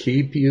going to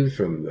keep you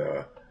from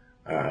the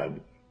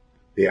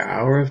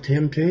hour of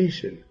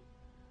temptation.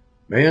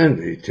 Man,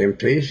 the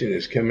temptation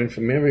is coming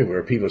from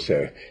everywhere. People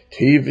say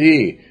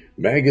TV,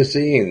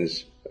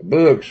 magazines,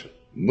 books,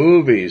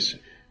 movies,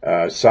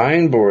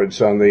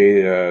 signboards on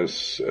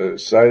the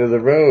side of the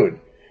road.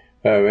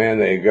 Man,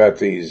 they got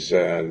these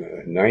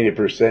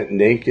 90%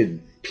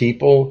 naked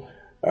people.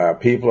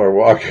 People are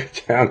walking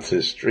down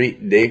the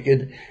street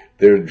naked.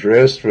 They're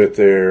dressed with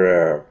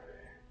their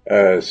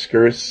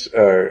skirts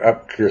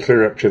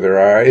clear up to their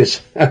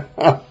eyes.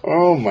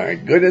 Oh my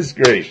goodness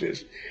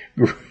gracious.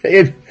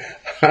 Great.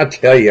 I'll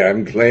tell you,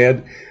 I'm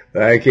glad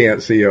that I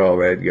can't see all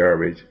that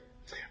garbage.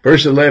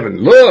 Verse 11,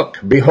 look,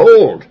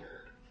 behold,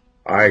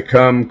 I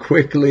come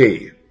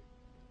quickly.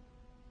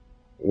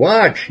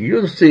 Watch,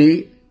 you'll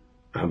see,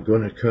 I'm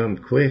going to come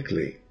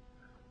quickly.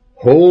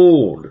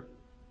 Hold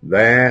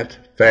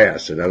that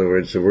fast. In other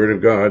words, the Word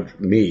of God,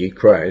 me,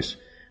 Christ,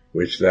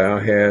 which thou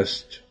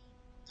hast,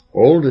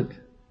 hold it,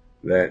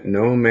 that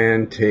no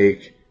man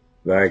take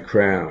thy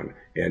crown,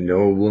 and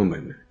no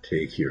woman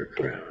take your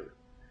crown.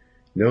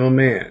 No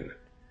man.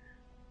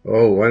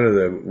 Oh, one of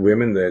the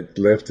women that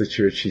left the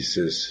church, she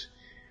says,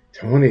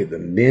 Tony, the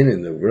men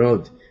in the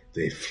world,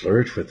 they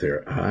flirt with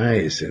their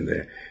eyes,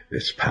 and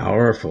it's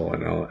powerful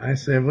and all. I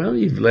said, well,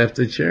 you've left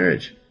the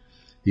church.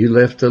 You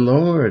left the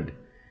Lord.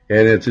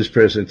 And at this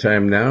present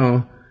time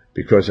now,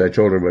 because I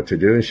told her what to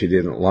do and she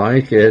didn't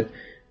like it.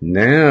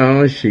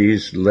 Now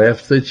she's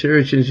left the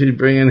church and she's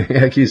bringing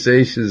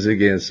accusations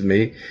against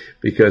me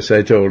because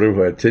I told her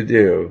what to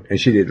do and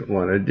she didn't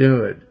want to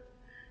do it.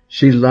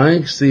 She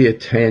likes the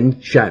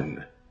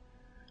attention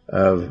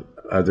of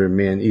other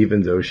men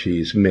even though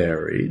she's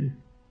married,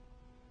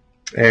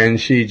 and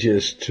she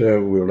just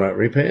will not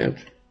repent.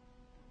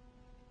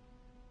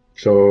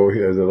 So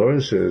the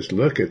Lord says,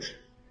 looky,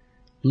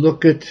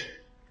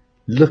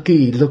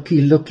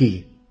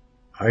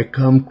 I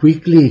come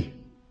quickly.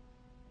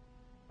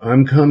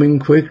 I'm coming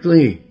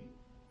quickly.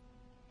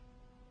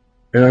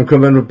 And I'm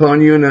coming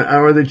upon you in an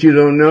hour that you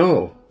don't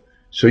know.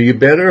 So you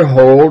better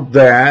hold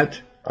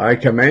that, I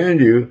command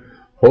you,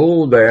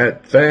 hold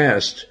that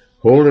fast.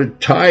 Hold it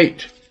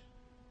tight,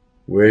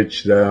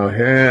 which thou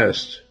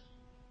hast.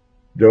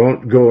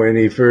 Don't go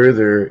any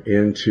further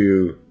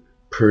into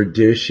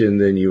perdition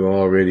than you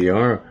already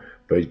are,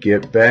 but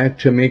get back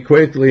to me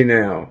quickly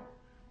now,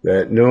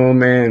 that no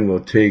man will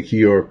take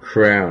your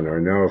crown,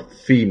 or no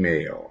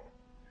female.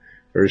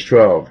 Verse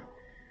 12,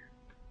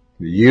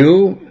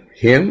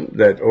 him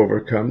that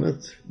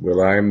overcometh,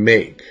 will I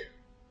make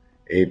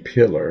a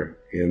pillar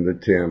in the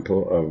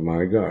temple of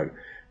my God.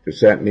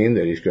 Does that mean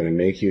that he's going to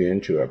make you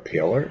into a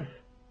pillar?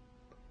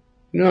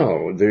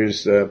 No,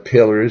 there's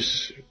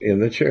pillars in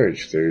the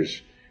church.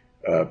 There's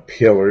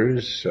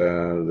pillars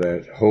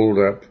that hold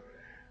up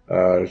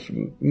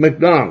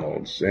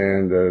McDonald's,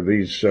 and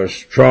these are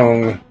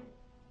strong.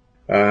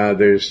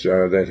 There's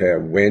that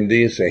have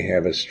Wendy's. They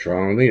have a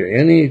strong leader.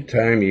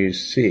 Anytime you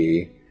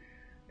see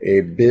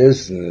a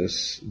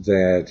business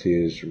that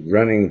is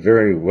running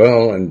very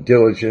well and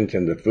diligent,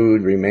 and the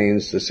food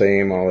remains the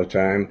same all the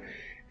time,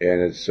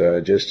 and it's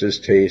just as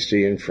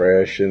tasty and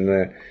fresh, and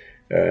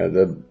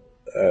the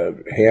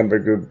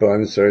hamburger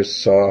buns are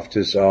soft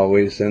as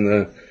always, and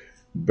the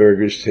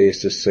burgers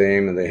taste the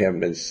same, and they haven't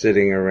been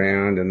sitting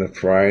around, and the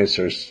fries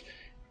are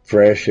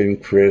fresh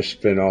and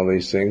crisp and all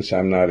these things.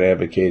 I'm not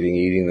advocating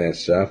eating that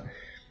stuff,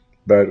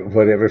 but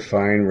whatever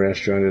fine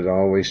restaurant, it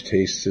always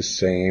tastes the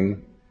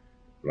same.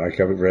 Like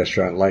a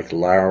restaurant like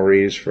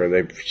Lowry's, where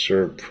they've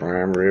served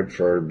prime rib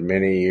for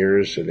many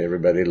years and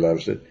everybody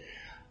loves it.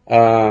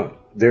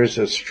 There's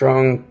a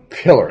strong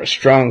pillar, a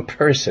strong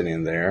person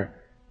in there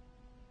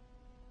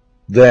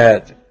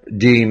that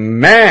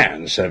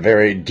demands, a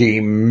very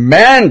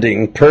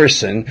demanding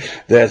person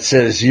that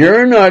says,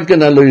 you're not going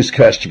to lose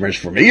customers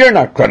for me. You're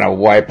not going to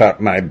wipe out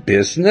my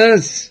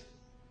business.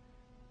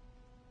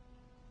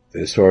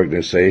 This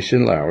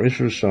organization, Lowry's,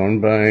 was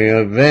owned by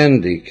a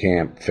Van de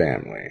Kamp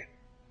family.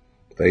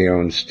 They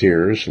own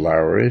Steers,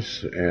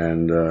 Lowry's,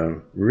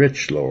 and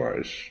Rich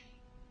Lowe's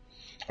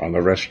on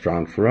the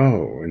Restaurant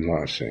Row in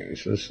Los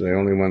Angeles. The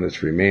only one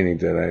that's remaining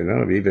that I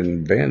know of,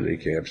 even Van de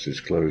Kamp's is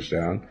closed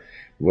down,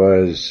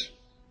 is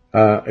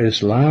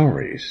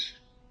Lowry's.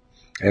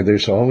 And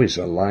there's always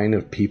a line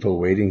of people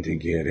waiting to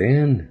get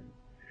in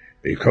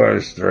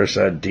because there's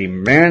a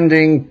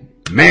demanding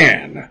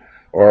man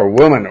or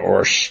woman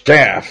or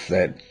staff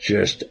that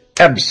just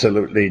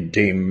absolutely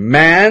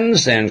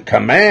demands and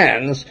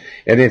commands,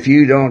 and if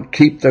you don't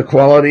keep the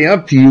quality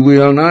up, you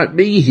will not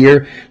be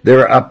here.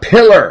 They're a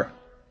pillar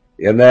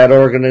in that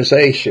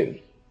organization.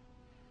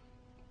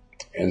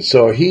 And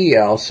so he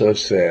also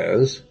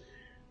says,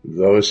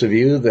 those of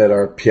you that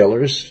are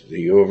pillars,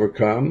 you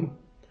overcome,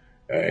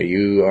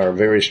 you are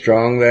very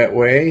strong that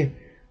way,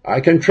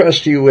 I can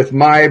trust you with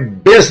my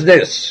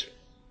business,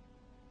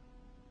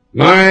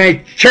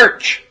 my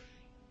church.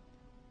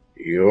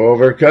 You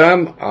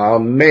overcome, I'll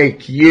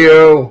make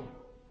you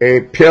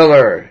a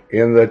pillar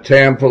in the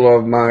temple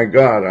of my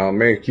God. I'll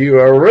make you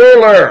a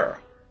ruler.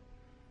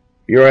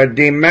 You're a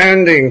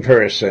demanding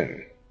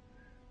person.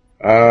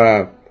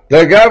 The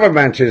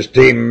government is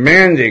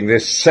demanding,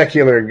 this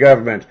secular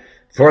government,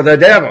 for the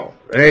devil.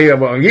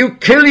 Well, you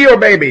kill your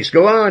babies.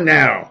 Go on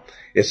now.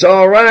 It's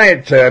all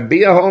right to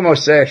be a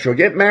homosexual.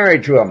 Get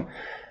married to them.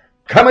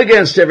 Come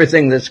against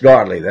everything that's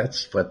godly.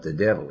 That's what the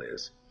devil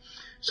is.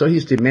 So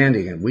he's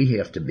demanding, and we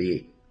have to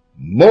be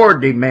more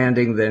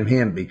demanding than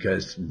him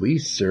because we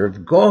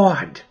serve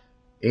God.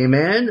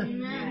 Amen?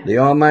 Amen. The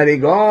Almighty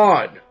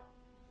God.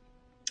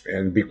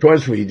 And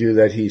because we do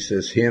that, he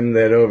says, him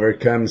that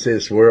overcomes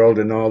this world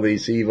and all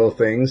these evil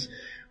things,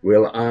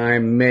 will I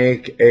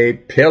make a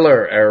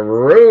pillar, a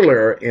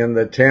ruler in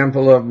the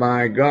temple of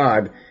my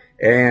God,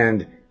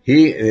 and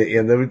he,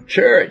 in the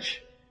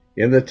church,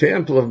 in the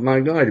temple of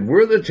my God.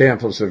 We're the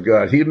temples of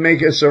God. He'd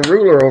make us a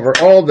ruler over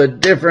all the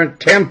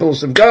different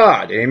temples of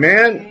God.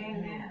 Amen?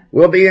 Amen.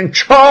 We'll be in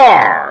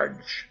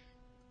charge.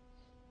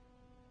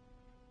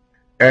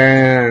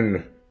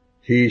 And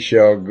he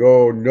shall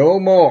go no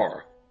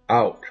more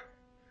out.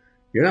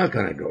 You're not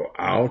going to go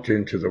out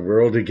into the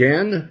world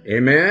again.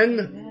 Amen?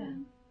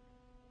 Amen.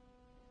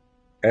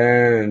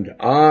 And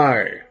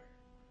I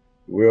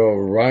will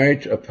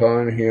write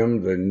upon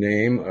him the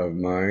name of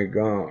my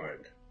God,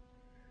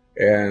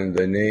 and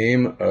the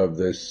name of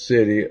the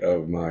city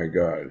of my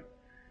God.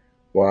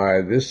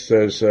 Why, this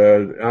says,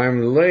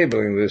 I'm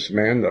labeling this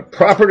man the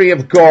property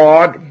of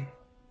God,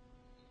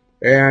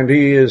 And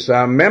he is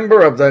a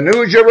member of the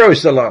New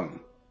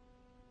Jerusalem.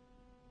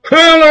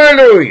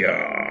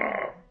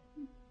 Hallelujah!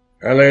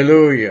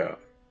 Hallelujah!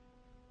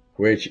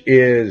 Which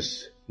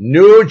is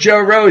New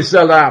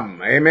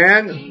Jerusalem.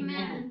 Amen?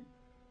 Amen.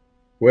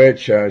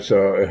 Which,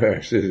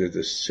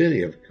 the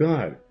city of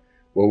God.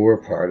 Well, we're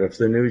part of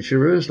the New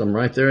Jerusalem.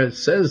 Right there it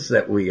says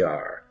that we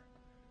are.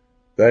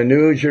 The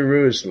New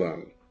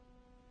Jerusalem.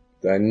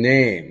 The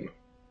name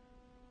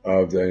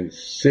of the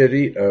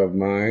city of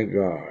my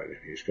God.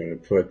 He's going to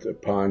put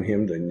upon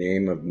him the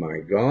name of my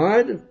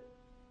God.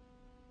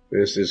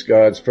 This is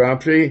God's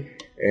property,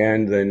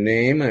 and the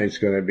name is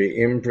going to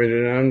be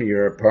imprinted on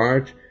your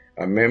part,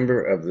 a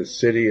member of the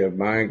city of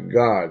my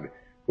God,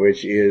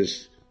 which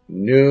is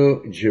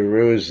New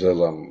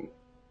Jerusalem,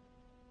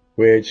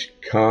 which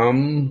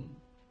cometh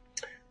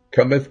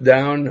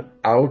down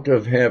out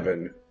of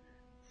heaven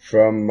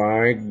from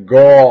my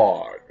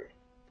God.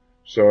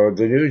 So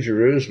the New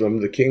Jerusalem,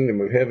 the kingdom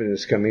of heaven,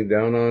 is coming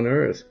down on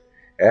earth.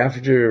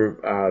 After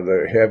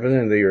the heaven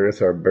and the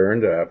earth are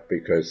burned up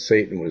because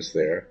Satan was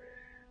there,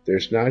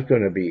 there's not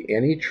going to be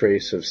any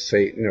trace of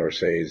Satan, or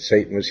say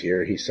Satan was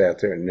here, he sat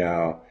there.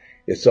 No,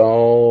 it's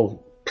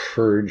all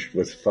purged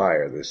with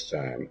fire this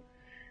time.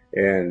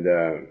 And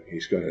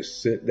he's going to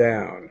sit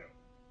down.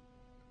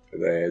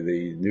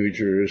 The New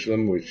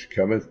Jerusalem, which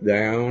cometh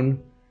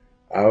down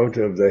out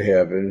of the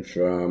heaven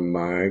from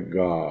my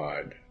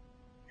God,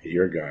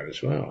 your God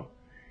as well.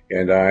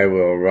 And I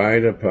will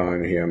write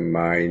upon him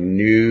my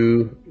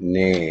new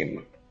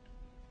name.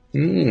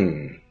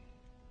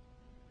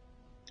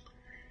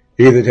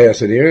 He that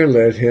hath an ear,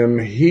 let him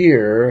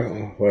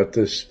hear what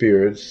the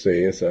Spirit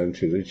saith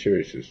unto the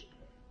churches.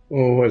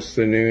 Well, what's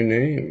the new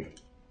name?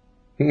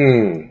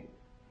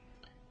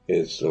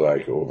 It's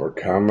like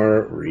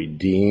overcomer,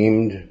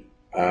 redeemed,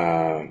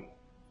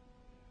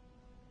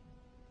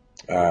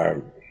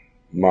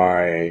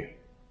 my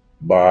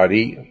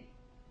body,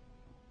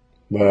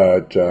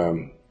 but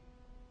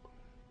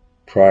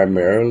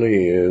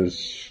primarily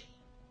is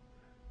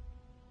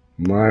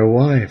my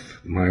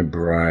wife, my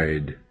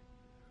bride.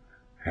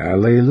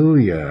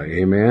 Hallelujah.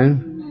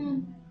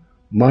 Amen.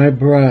 My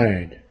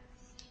bride.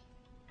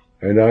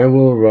 And I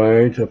will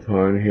write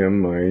upon him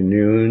my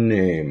new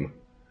name,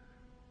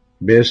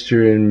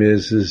 Mr. and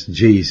Mrs.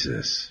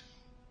 Jesus.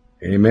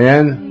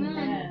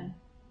 Amen?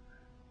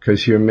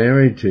 Because you're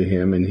married to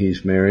him and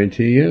he's married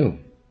to you.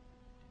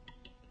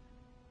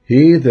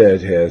 He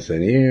that has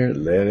an ear,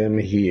 let him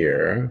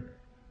hear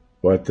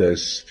what the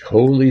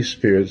Holy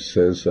Spirit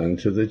says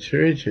unto the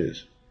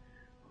churches.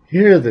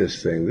 Hear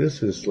this thing.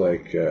 This is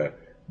like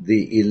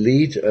the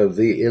elite of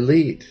the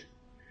elite.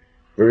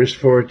 Verse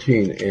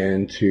 14,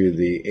 and to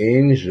the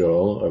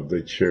angel of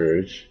the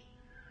church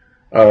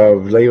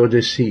of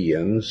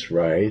Laodiceans,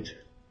 write,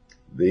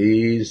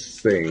 these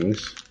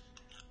things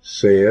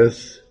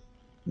saith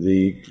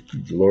the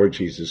Lord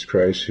Jesus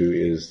Christ, who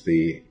is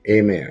the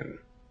Amen,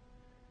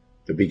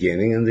 the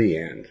beginning and the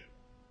end,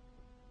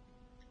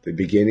 the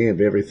beginning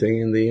of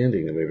everything and the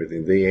ending of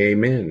everything, the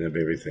Amen of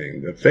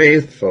everything, the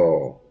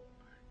faithful,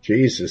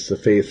 Jesus the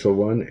faithful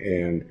one,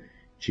 and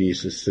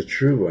Jesus the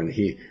true one.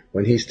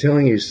 When he's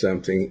telling you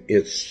something,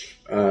 it's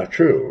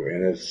true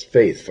and it's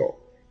faithful.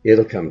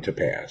 It'll come to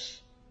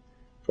pass,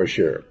 for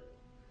sure.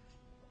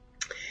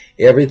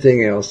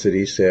 Everything else that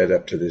he said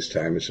up to this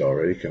time has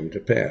already come to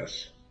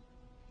pass.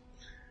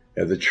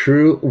 And the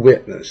true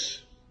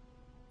witness,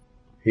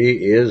 he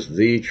is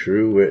the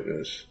true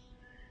witness.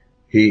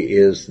 He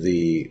is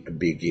the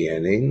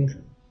beginning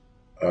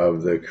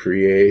of the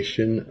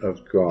creation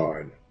of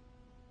God.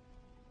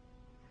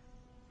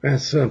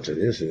 That's something,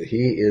 isn't it?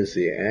 He is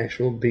the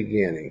actual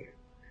beginning,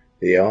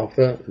 the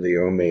Alpha, the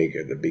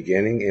Omega, the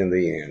beginning and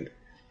the end.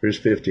 Verse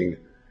 15,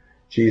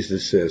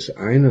 Jesus says,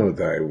 I know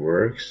thy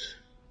works.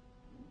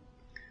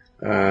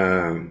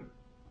 I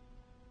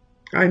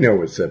know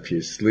what's up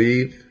your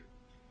sleeve.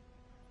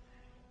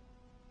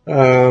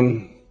 I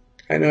know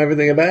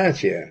everything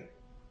about you.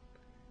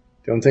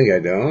 Don't think I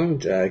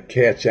don't.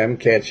 I'm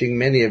catching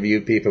many of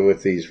you people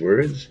with these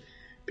words,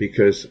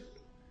 because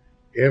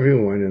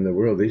everyone in the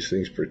world, these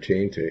things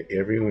pertain to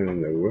everyone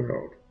in the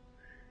world,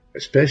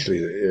 especially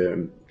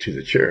to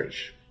the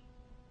church.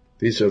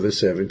 These are the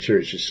 7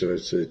 churches, so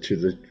it's to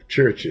the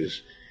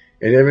churches.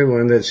 And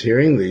everyone that's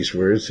hearing these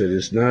words that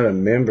is not a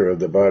member of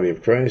the body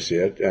of Christ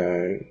yet,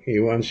 he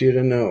wants you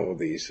to know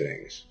these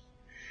things.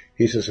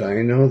 He says,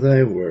 I know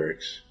thy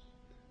works,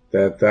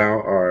 that thou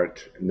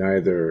art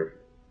neither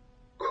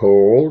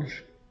cold,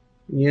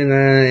 you're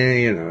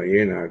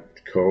not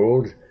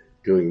cold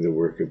doing the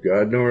work of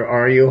God, nor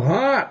are you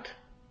hot.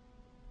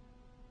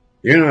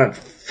 You're not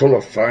full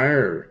of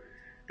fire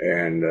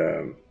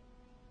and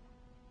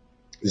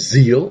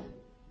zeal.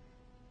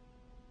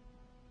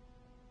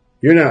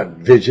 You're not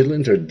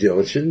vigilant or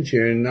diligent.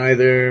 You're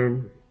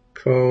neither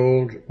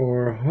cold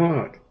or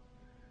hot.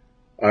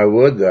 I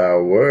would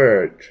thou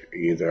wert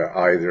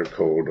either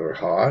cold or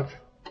hot.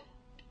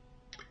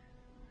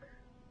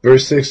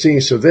 Verse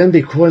 16, so then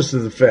because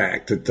of the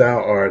fact that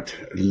thou art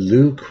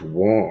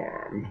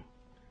lukewarm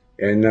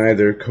and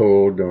neither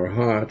cold nor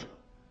hot,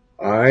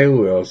 I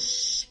will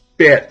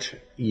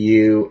spit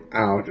you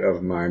out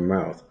of my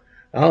mouth.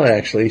 I'll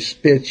actually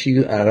spit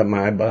you out of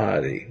my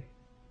body.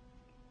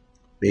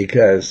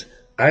 Because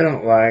I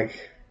don't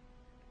like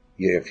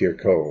you if you're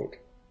cold.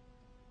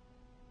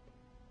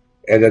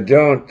 And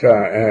you're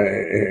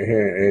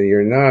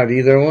not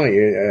either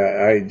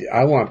one.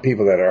 I want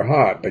people that are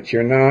hot, but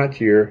you're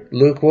not. You're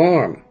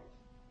lukewarm.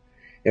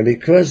 And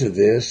because of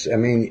this, I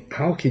mean,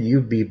 how can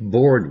you be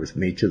bored with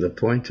me to the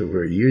point to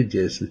where you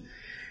just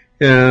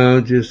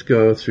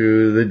go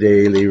through the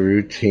daily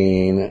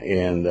routine,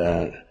 and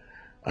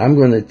I'm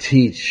going to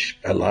teach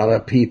a lot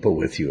of people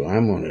with you.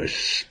 I'm going to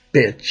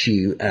spit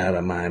you out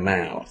of my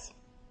mouth.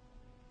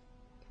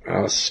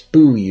 I'll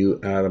spew you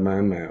out of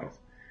my mouth.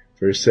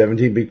 Verse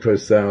 17,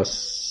 because thou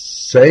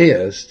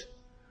sayest,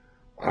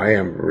 I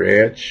am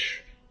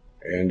rich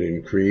and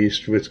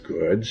increased with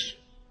goods,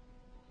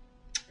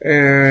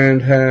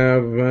 and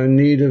have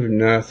need of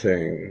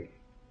nothing.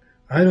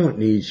 I don't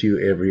need you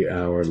every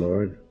hour,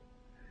 Lord.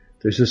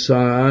 There's a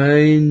song,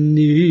 I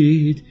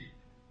need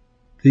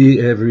thee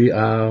every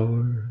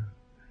hour.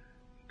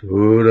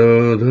 You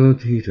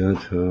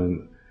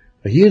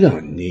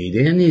don't need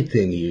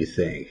anything, you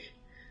think.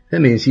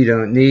 That means you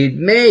don't need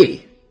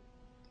me.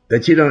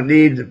 That you don't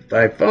need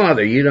thy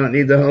Father. You don't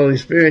need the Holy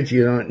Spirit.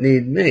 You don't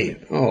need me.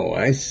 Oh,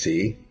 I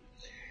see.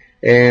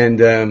 And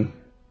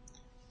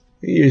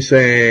you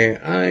say,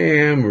 I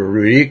am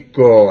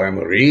rico, I'm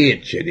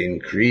rich and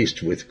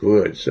increased with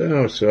goods.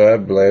 Oh, so I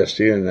blessed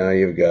you, and now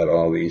you've got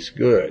all these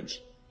goods.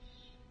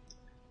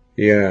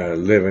 Yeah,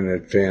 living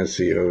at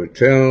fancy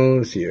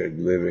hotels, you're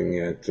living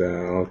at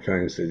all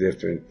kinds of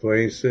different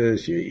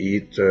places, you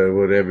eat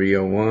whatever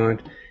you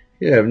want,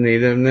 you have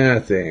need of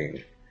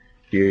nothing.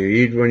 You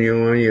eat when you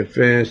want, you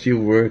fast, you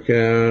work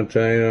out,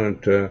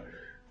 I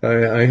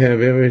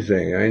have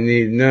everything, I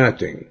need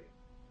nothing.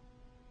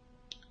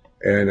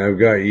 And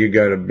you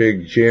got a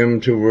big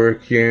gym to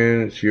work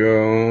in, it's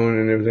your own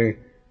and everything.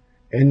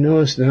 And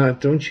no, it's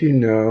not. Don't you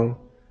know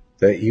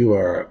that you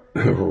are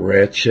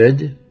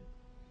wretched?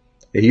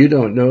 You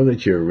don't know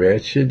that you're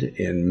wretched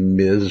and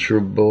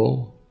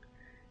miserable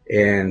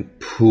and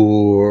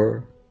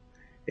poor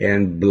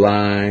and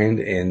blind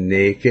and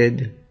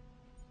naked?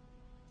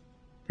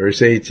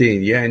 Verse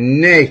 18, you're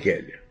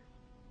naked.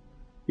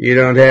 You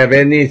don't have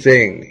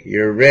anything.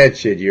 You're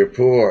wretched, you're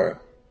poor.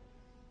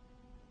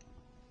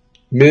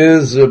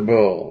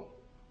 Miserable,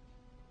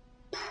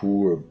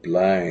 poor,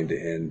 blind,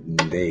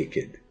 and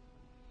naked.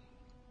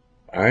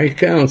 I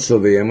counsel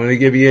thee, I'm going to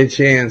give you a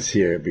chance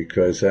here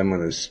because I'm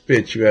going to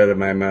spit you out of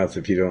my mouth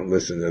if you don't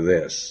listen to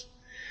this.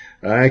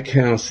 I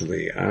counsel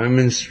thee, I'm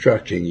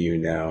instructing you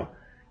now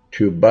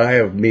to buy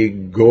of me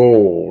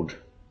gold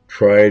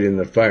tried in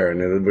the fire.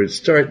 In other words,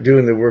 start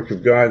doing the work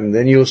of God and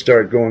then you'll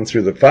start going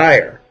through the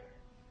fire.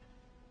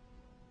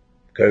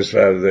 Because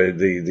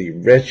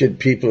the wretched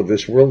people of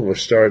this world will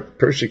start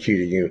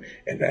persecuting you,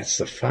 and that's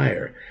the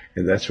fire,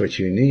 and that's what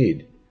you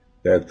need,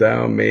 that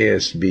thou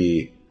mayest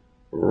be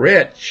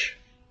rich,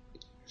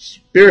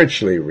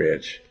 spiritually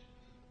rich,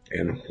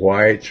 and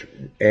white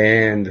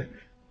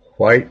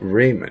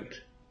raiment,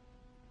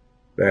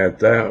 that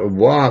thou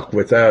walk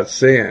without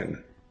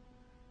sin,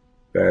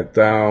 that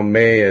thou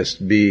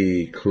mayest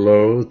be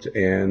clothed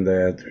and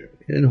that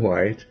in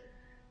white,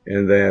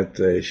 and that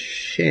the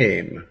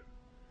shame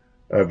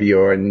of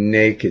your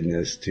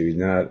nakedness do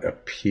not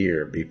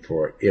appear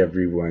before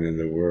everyone in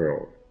the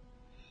world.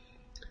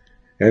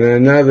 And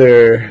and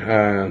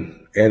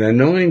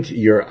anoint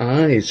your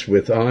eyes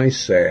with eye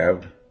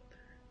salve,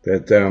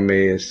 that thou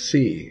mayest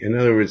see. In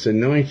other words,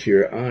 anoint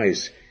your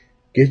eyes.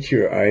 Get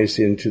your eyes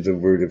into the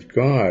Word of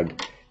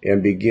God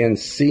and begin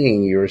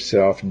seeing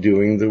yourself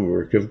doing the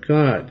work of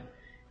God.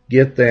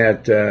 Get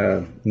that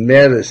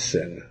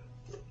medicine,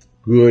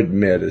 good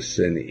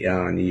medicine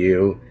on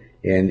you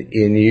and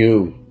in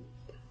you,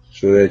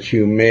 so that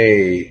you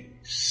may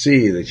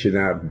see that you're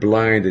not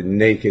blind and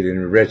naked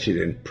and wretched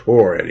and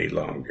poor any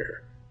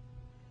longer.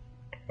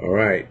 All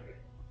right.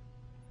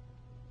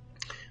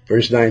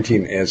 Verse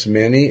 19, as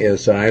many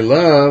as I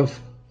love,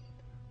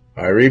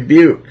 I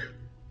rebuke.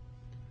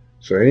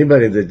 So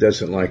anybody that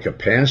doesn't like a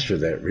pastor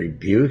that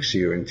rebukes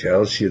you and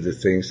tells you the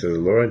things of the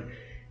Lord,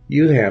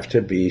 you have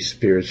to be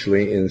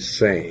spiritually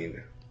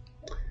insane.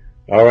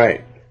 All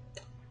right.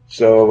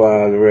 So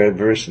we're at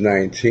verse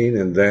 19,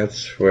 and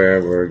that's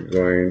where we're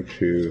going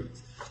to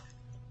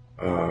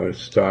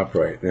stop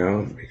right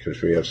now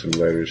because we have some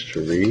letters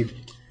to read,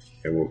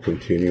 and we'll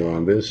continue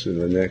on this in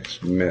the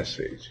next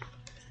message.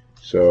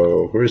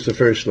 So where's the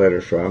first letter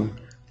from?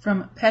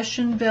 From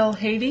Pessionville,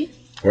 Haiti.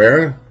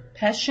 Where?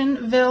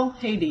 Pessionville,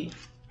 Haiti.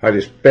 How do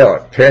you spell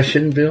it?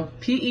 Pessionville?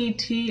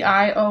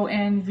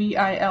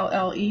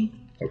 P-E-T-I-O-N-V-I-L-L-E.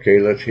 Okay,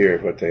 let's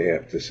hear what they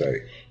have to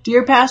say.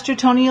 Dear Pastor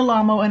Tony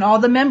Alamo and all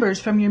the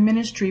members from your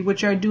ministry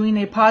which are doing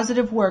a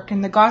positive work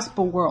in the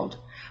gospel world,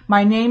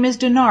 my name is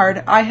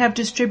Denard. I have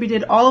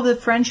distributed all of the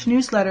French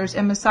newsletters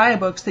and Messiah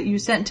books that you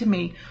sent to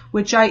me,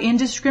 which I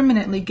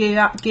indiscriminately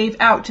gave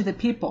out to the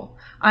people.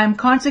 I am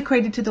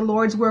consecrated to the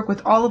Lord's work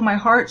with all of my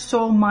heart,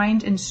 soul,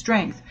 mind, and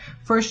strength.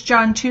 1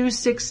 John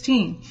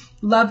 2:16.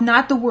 Love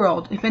not the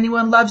world. If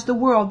anyone loves the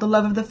world, the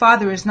love of the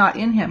Father is not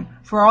in him.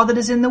 For all that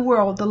is in the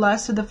world, the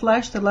lust of the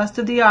flesh, the lust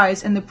of the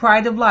eyes, and the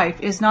pride of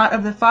life, is not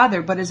of the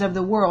Father, but is of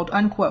the world.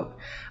 Unquote.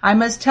 I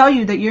must tell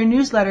you that your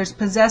newsletters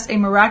possess a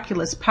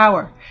miraculous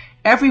power.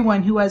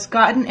 Everyone who has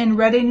gotten and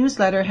read a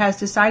newsletter has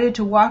decided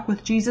to walk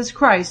with Jesus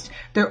Christ,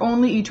 their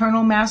only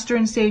eternal Master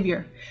and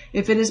Savior.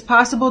 If it is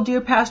possible,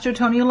 dear Pastor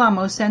Tony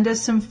Alamo, send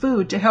us some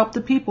food to help the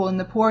people in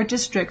the poor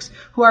districts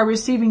who are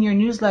receiving your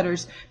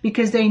newsletters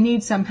because they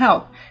need some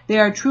help. They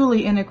are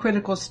truly in a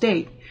critical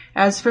state.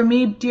 As for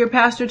me, dear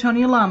Pastor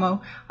Tony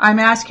Alamo, I'm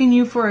asking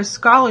you for a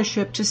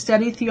scholarship to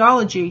study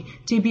theology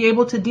to be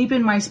able to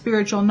deepen my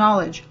spiritual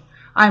knowledge.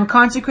 I am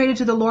consecrated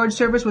to the Lord's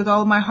service with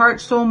all of my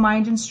heart, soul,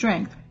 mind, and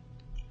strength.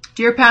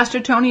 Dear Pastor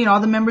Tony and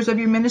all the members of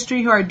your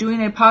ministry who are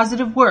doing a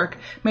positive work,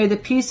 may the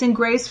peace and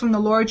grace from the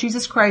Lord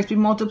Jesus Christ be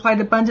multiplied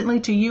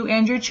abundantly to you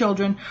and your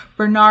children.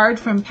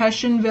 Bernard from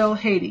Pessionville,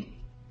 Haiti.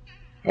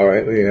 All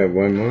right, we have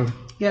one more.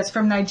 Yes,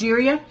 from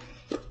Nigeria.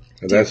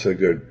 That's a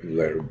good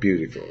letter.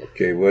 Beautiful.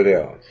 Okay, what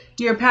else?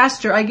 Dear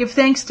Pastor, I give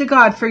thanks to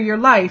God for your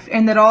life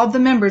and that all of the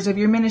members of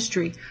your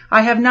ministry.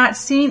 I have not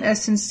seen a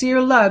sincere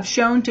love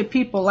shown to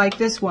people like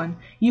this one.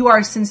 You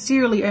are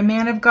sincerely a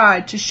man of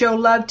God to show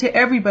love to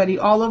everybody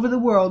all over the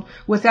world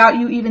without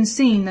you even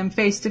seeing them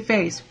face to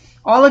face.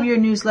 All of your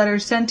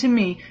newsletters sent to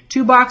me,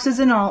 2 boxes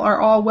in all, are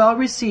all well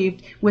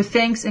received with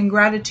thanks and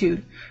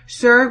gratitude.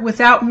 Sir,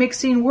 without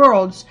mixing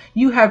worlds,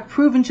 you have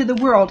proven to the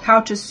world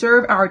how to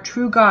serve our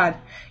true God.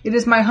 It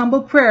is my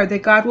humble prayer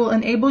that God will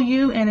enable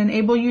you and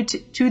enable you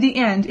to the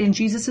end. In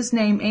Jesus'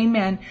 name,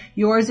 amen.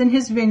 Yours in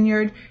his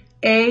vineyard,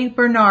 A.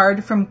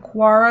 Bernard from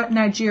Kwara,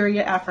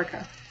 Nigeria,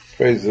 Africa.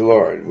 Praise the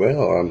Lord.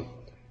 Well,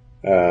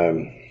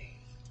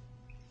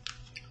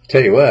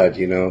 tell you what,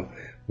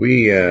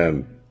 we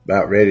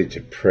about ready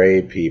to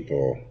pray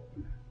people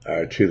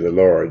to the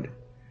Lord.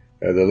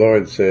 The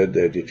Lord said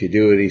that if you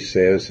do what he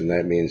says, and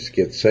that means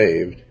get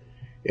saved,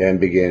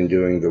 and begin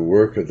doing the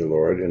work of the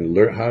Lord, and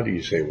learn. How do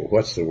you say, well,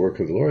 what's the work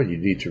of the Lord? You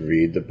need to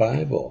read the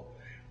Bible,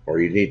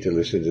 or you need to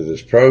listen to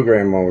this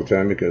program all the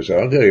time, because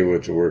I'll tell you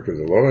what the work of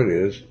the Lord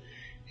is.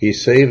 He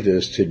saved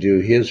us to do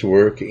his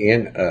work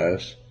in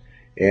us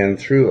and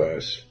through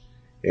us,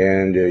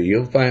 and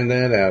you'll find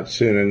that out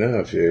soon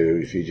enough.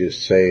 If you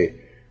just say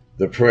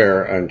the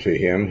prayer unto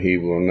him, he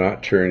will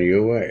not turn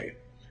you away.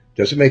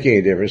 Doesn't make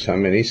any difference how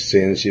many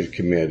sins you've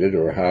committed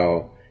or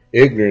how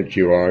ignorant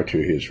you are to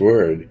his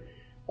word.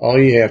 All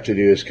you have to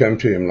do is come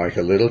to him like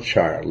a little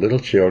child. Little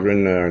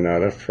children are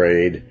not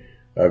afraid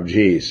of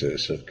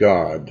Jesus, of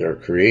God, their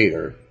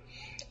creator.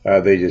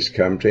 They just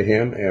come to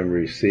him and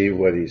receive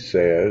what he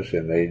says,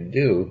 and they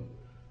do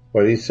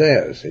what he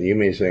says. And you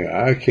may say,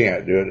 I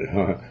can't do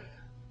it.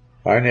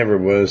 I never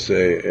was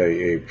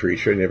a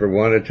preacher, never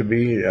wanted to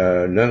be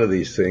none of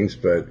these things,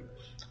 but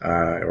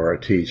or a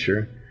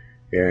teacher.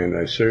 And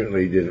I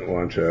certainly didn't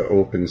want to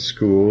open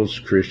schools,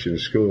 Christian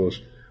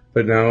schools.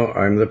 But now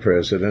I'm the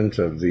president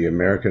of the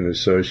American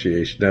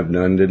Association of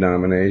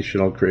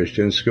Non-Denominational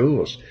Christian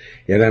Schools.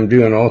 And I'm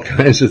doing all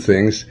kinds of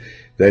things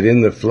that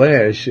in the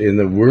flesh, in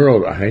the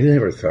world, I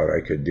never thought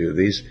I could do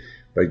these.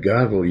 But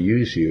God will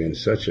use you in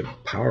such a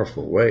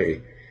powerful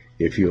way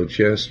if you'll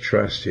just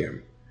trust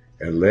him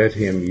and let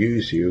him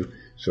use you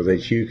so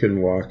that you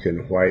can walk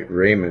in white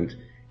raiment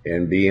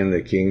and be in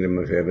the kingdom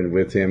of heaven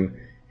with him.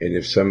 And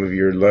if some of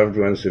your loved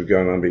ones have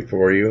gone on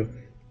before you,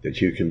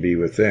 that you can be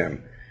with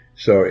them.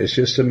 So it's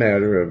just a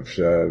matter of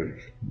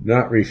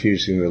not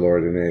refusing the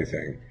Lord in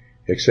anything.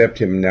 Accept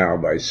him now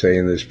by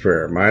saying this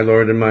prayer. My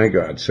Lord and my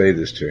God, say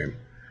this to him.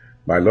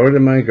 My Lord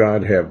and my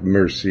God, have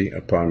mercy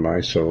upon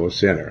my soul, a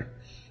sinner.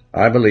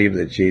 I believe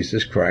that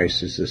Jesus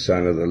Christ is the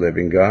Son of the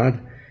living God,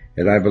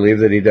 and I believe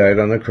that he died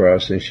on the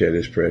cross and shed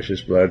his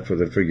precious blood for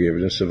the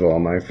forgiveness of all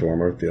my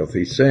former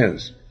filthy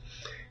sins.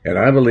 And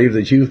I believe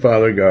that you,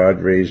 Father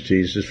God, raised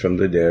Jesus from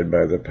the dead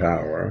by the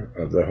power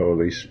of the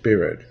Holy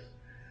Spirit.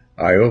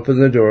 I open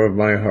the door of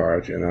my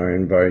heart, and I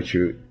invite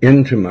you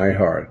into my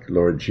heart,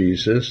 Lord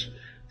Jesus,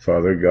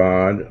 Father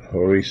God,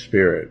 Holy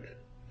Spirit.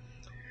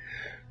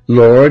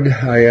 Lord,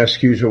 I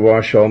ask you to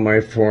wash all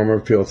my former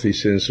filthy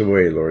sins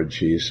away, Lord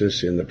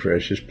Jesus, in the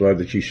precious blood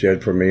that you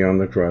shed for me on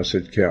the cross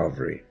at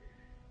Calvary.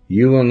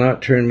 You will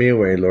not turn me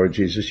away, Lord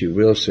Jesus. You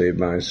will save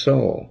my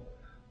soul.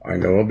 I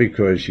know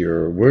because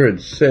your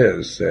word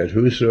says that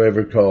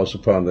whosoever calls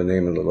upon the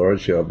name of the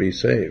Lord shall be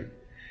saved.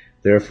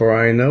 Therefore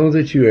I know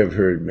that you have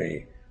heard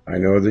me. I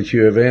know that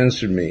you have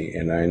answered me,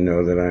 and I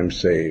know that I'm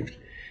saved.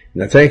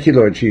 And I thank you,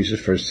 Lord Jesus,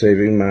 for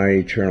saving my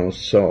eternal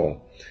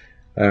soul.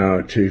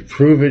 To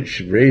prove it,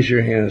 raise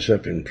your hands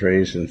up in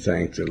praise and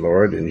thank the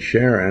Lord. And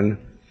Sharon,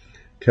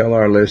 tell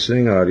our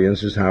listening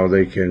audiences how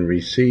they can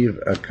receive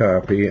a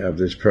copy of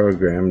this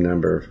program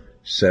number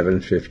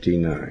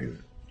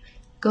 759.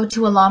 Go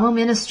to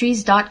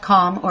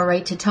alamoministries.com or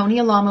write to Tony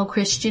Alamo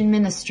Christian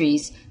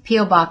Ministries,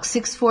 P.O. Box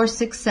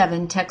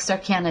 6467,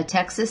 Texarkana,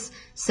 Texas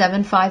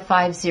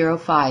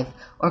 75505,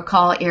 or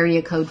call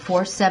area code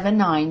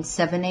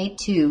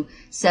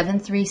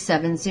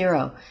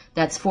 479-782-7370.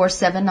 That's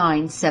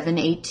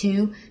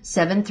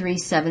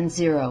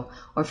 479-782-7370.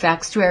 Or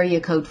fax to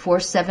area code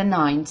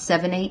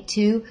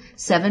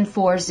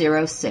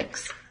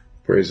 479-782-7406.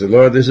 Praise the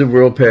Lord. This is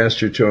World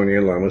Pastor Tony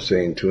Alamo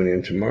saying tune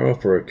in tomorrow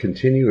for a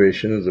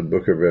continuation of the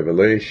book of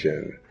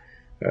Revelation.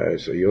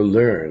 So you'll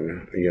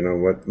learn,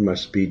 what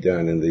must be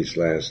done in these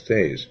last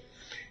days.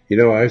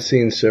 I've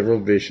seen several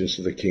visions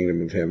of the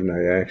kingdom of heaven.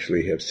 I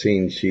actually have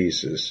seen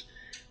Jesus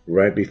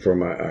right before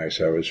my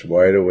eyes. I was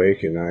wide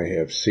awake, and I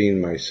have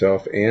seen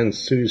myself and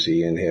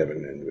Susie in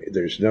heaven, and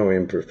there's no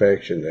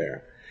imperfection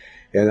there.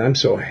 And I'm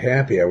so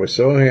happy. I was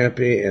so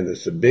happy, and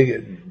it's the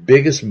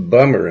biggest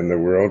bummer in the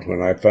world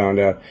when I found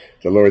out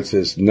the Lord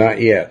says,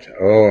 not yet.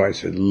 Oh, I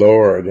said,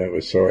 Lord, I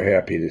was so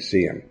happy to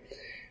see him.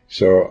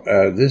 So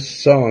this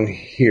song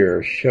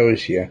here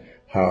shows you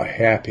how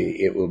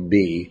happy it will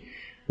be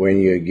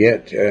when you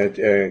get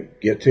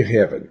to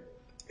heaven.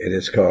 And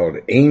it's called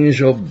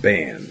Angel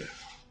Band.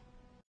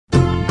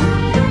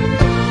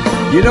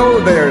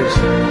 There's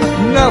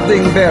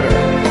nothing better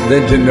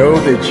than to know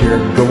that you're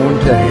going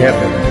to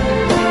heaven.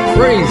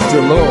 Praise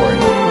the Lord.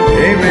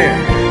 Amen.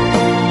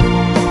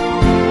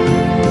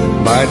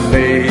 My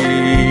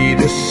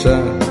latest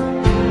sun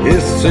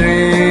is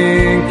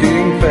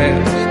sinking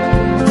fast.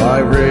 My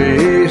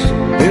race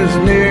is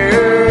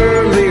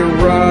nearly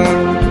run.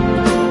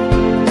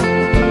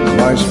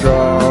 My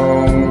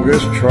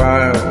strongest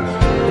trials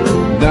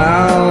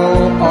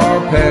now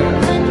are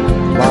past.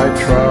 My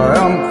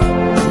triumph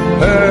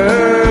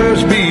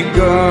has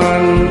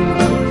begun.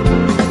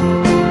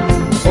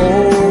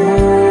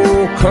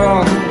 Oh,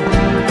 come,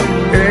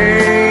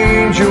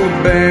 angel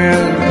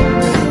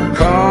band,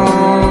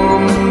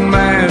 come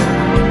and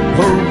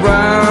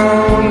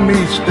around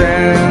me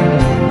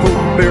stand.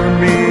 Oh, bear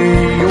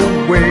me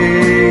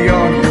away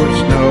on your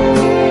snow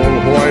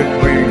white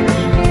wings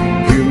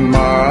to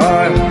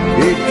my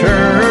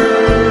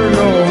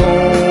eternal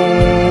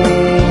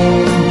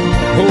home.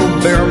 Oh,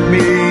 bear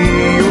me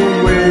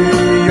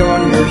away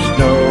on your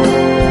snow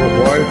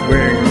white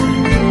wings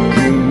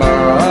to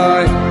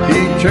my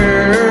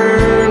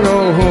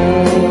eternal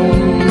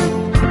home.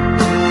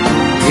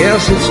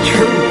 Yes, it's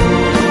true.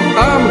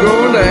 I'm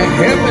going to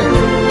heaven.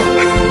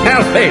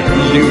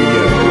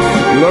 Hallelujah.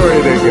 Glory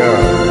to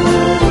God.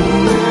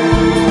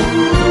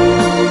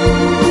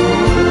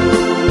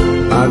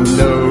 I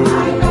know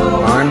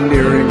I'm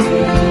nearing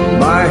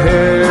my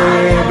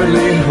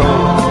heavenly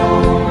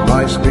home.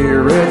 My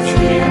spirit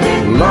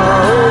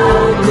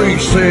loudly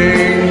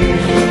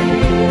sings.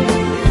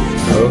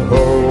 The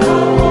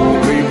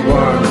holy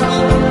ones,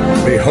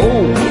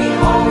 behold,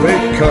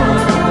 they come.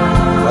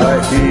 I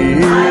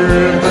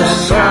hear the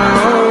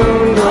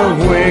sound of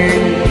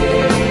wings.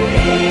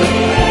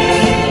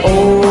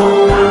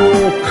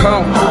 Oh,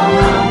 come,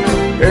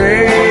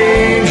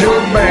 angel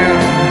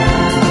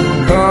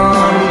band,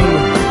 come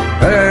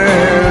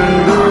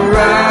and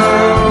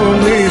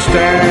around me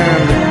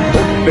stand.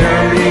 Oh,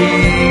 bear me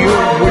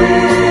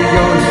away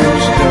on your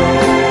snow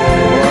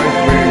white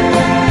wings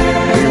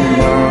to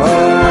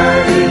my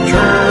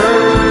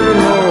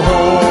eternal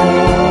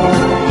home.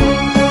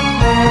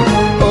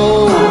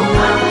 Oh,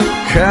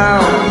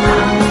 come,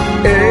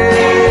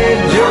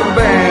 angel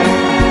band,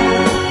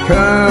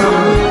 come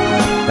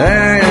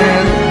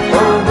and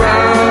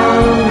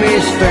around me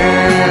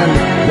stand.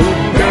 Oh,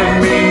 bear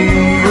me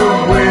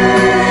away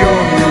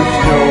on your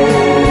snow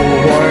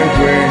white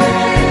wings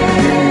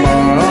to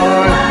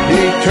my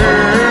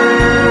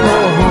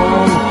eternal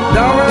home.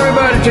 Now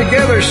everybody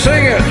together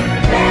sing it.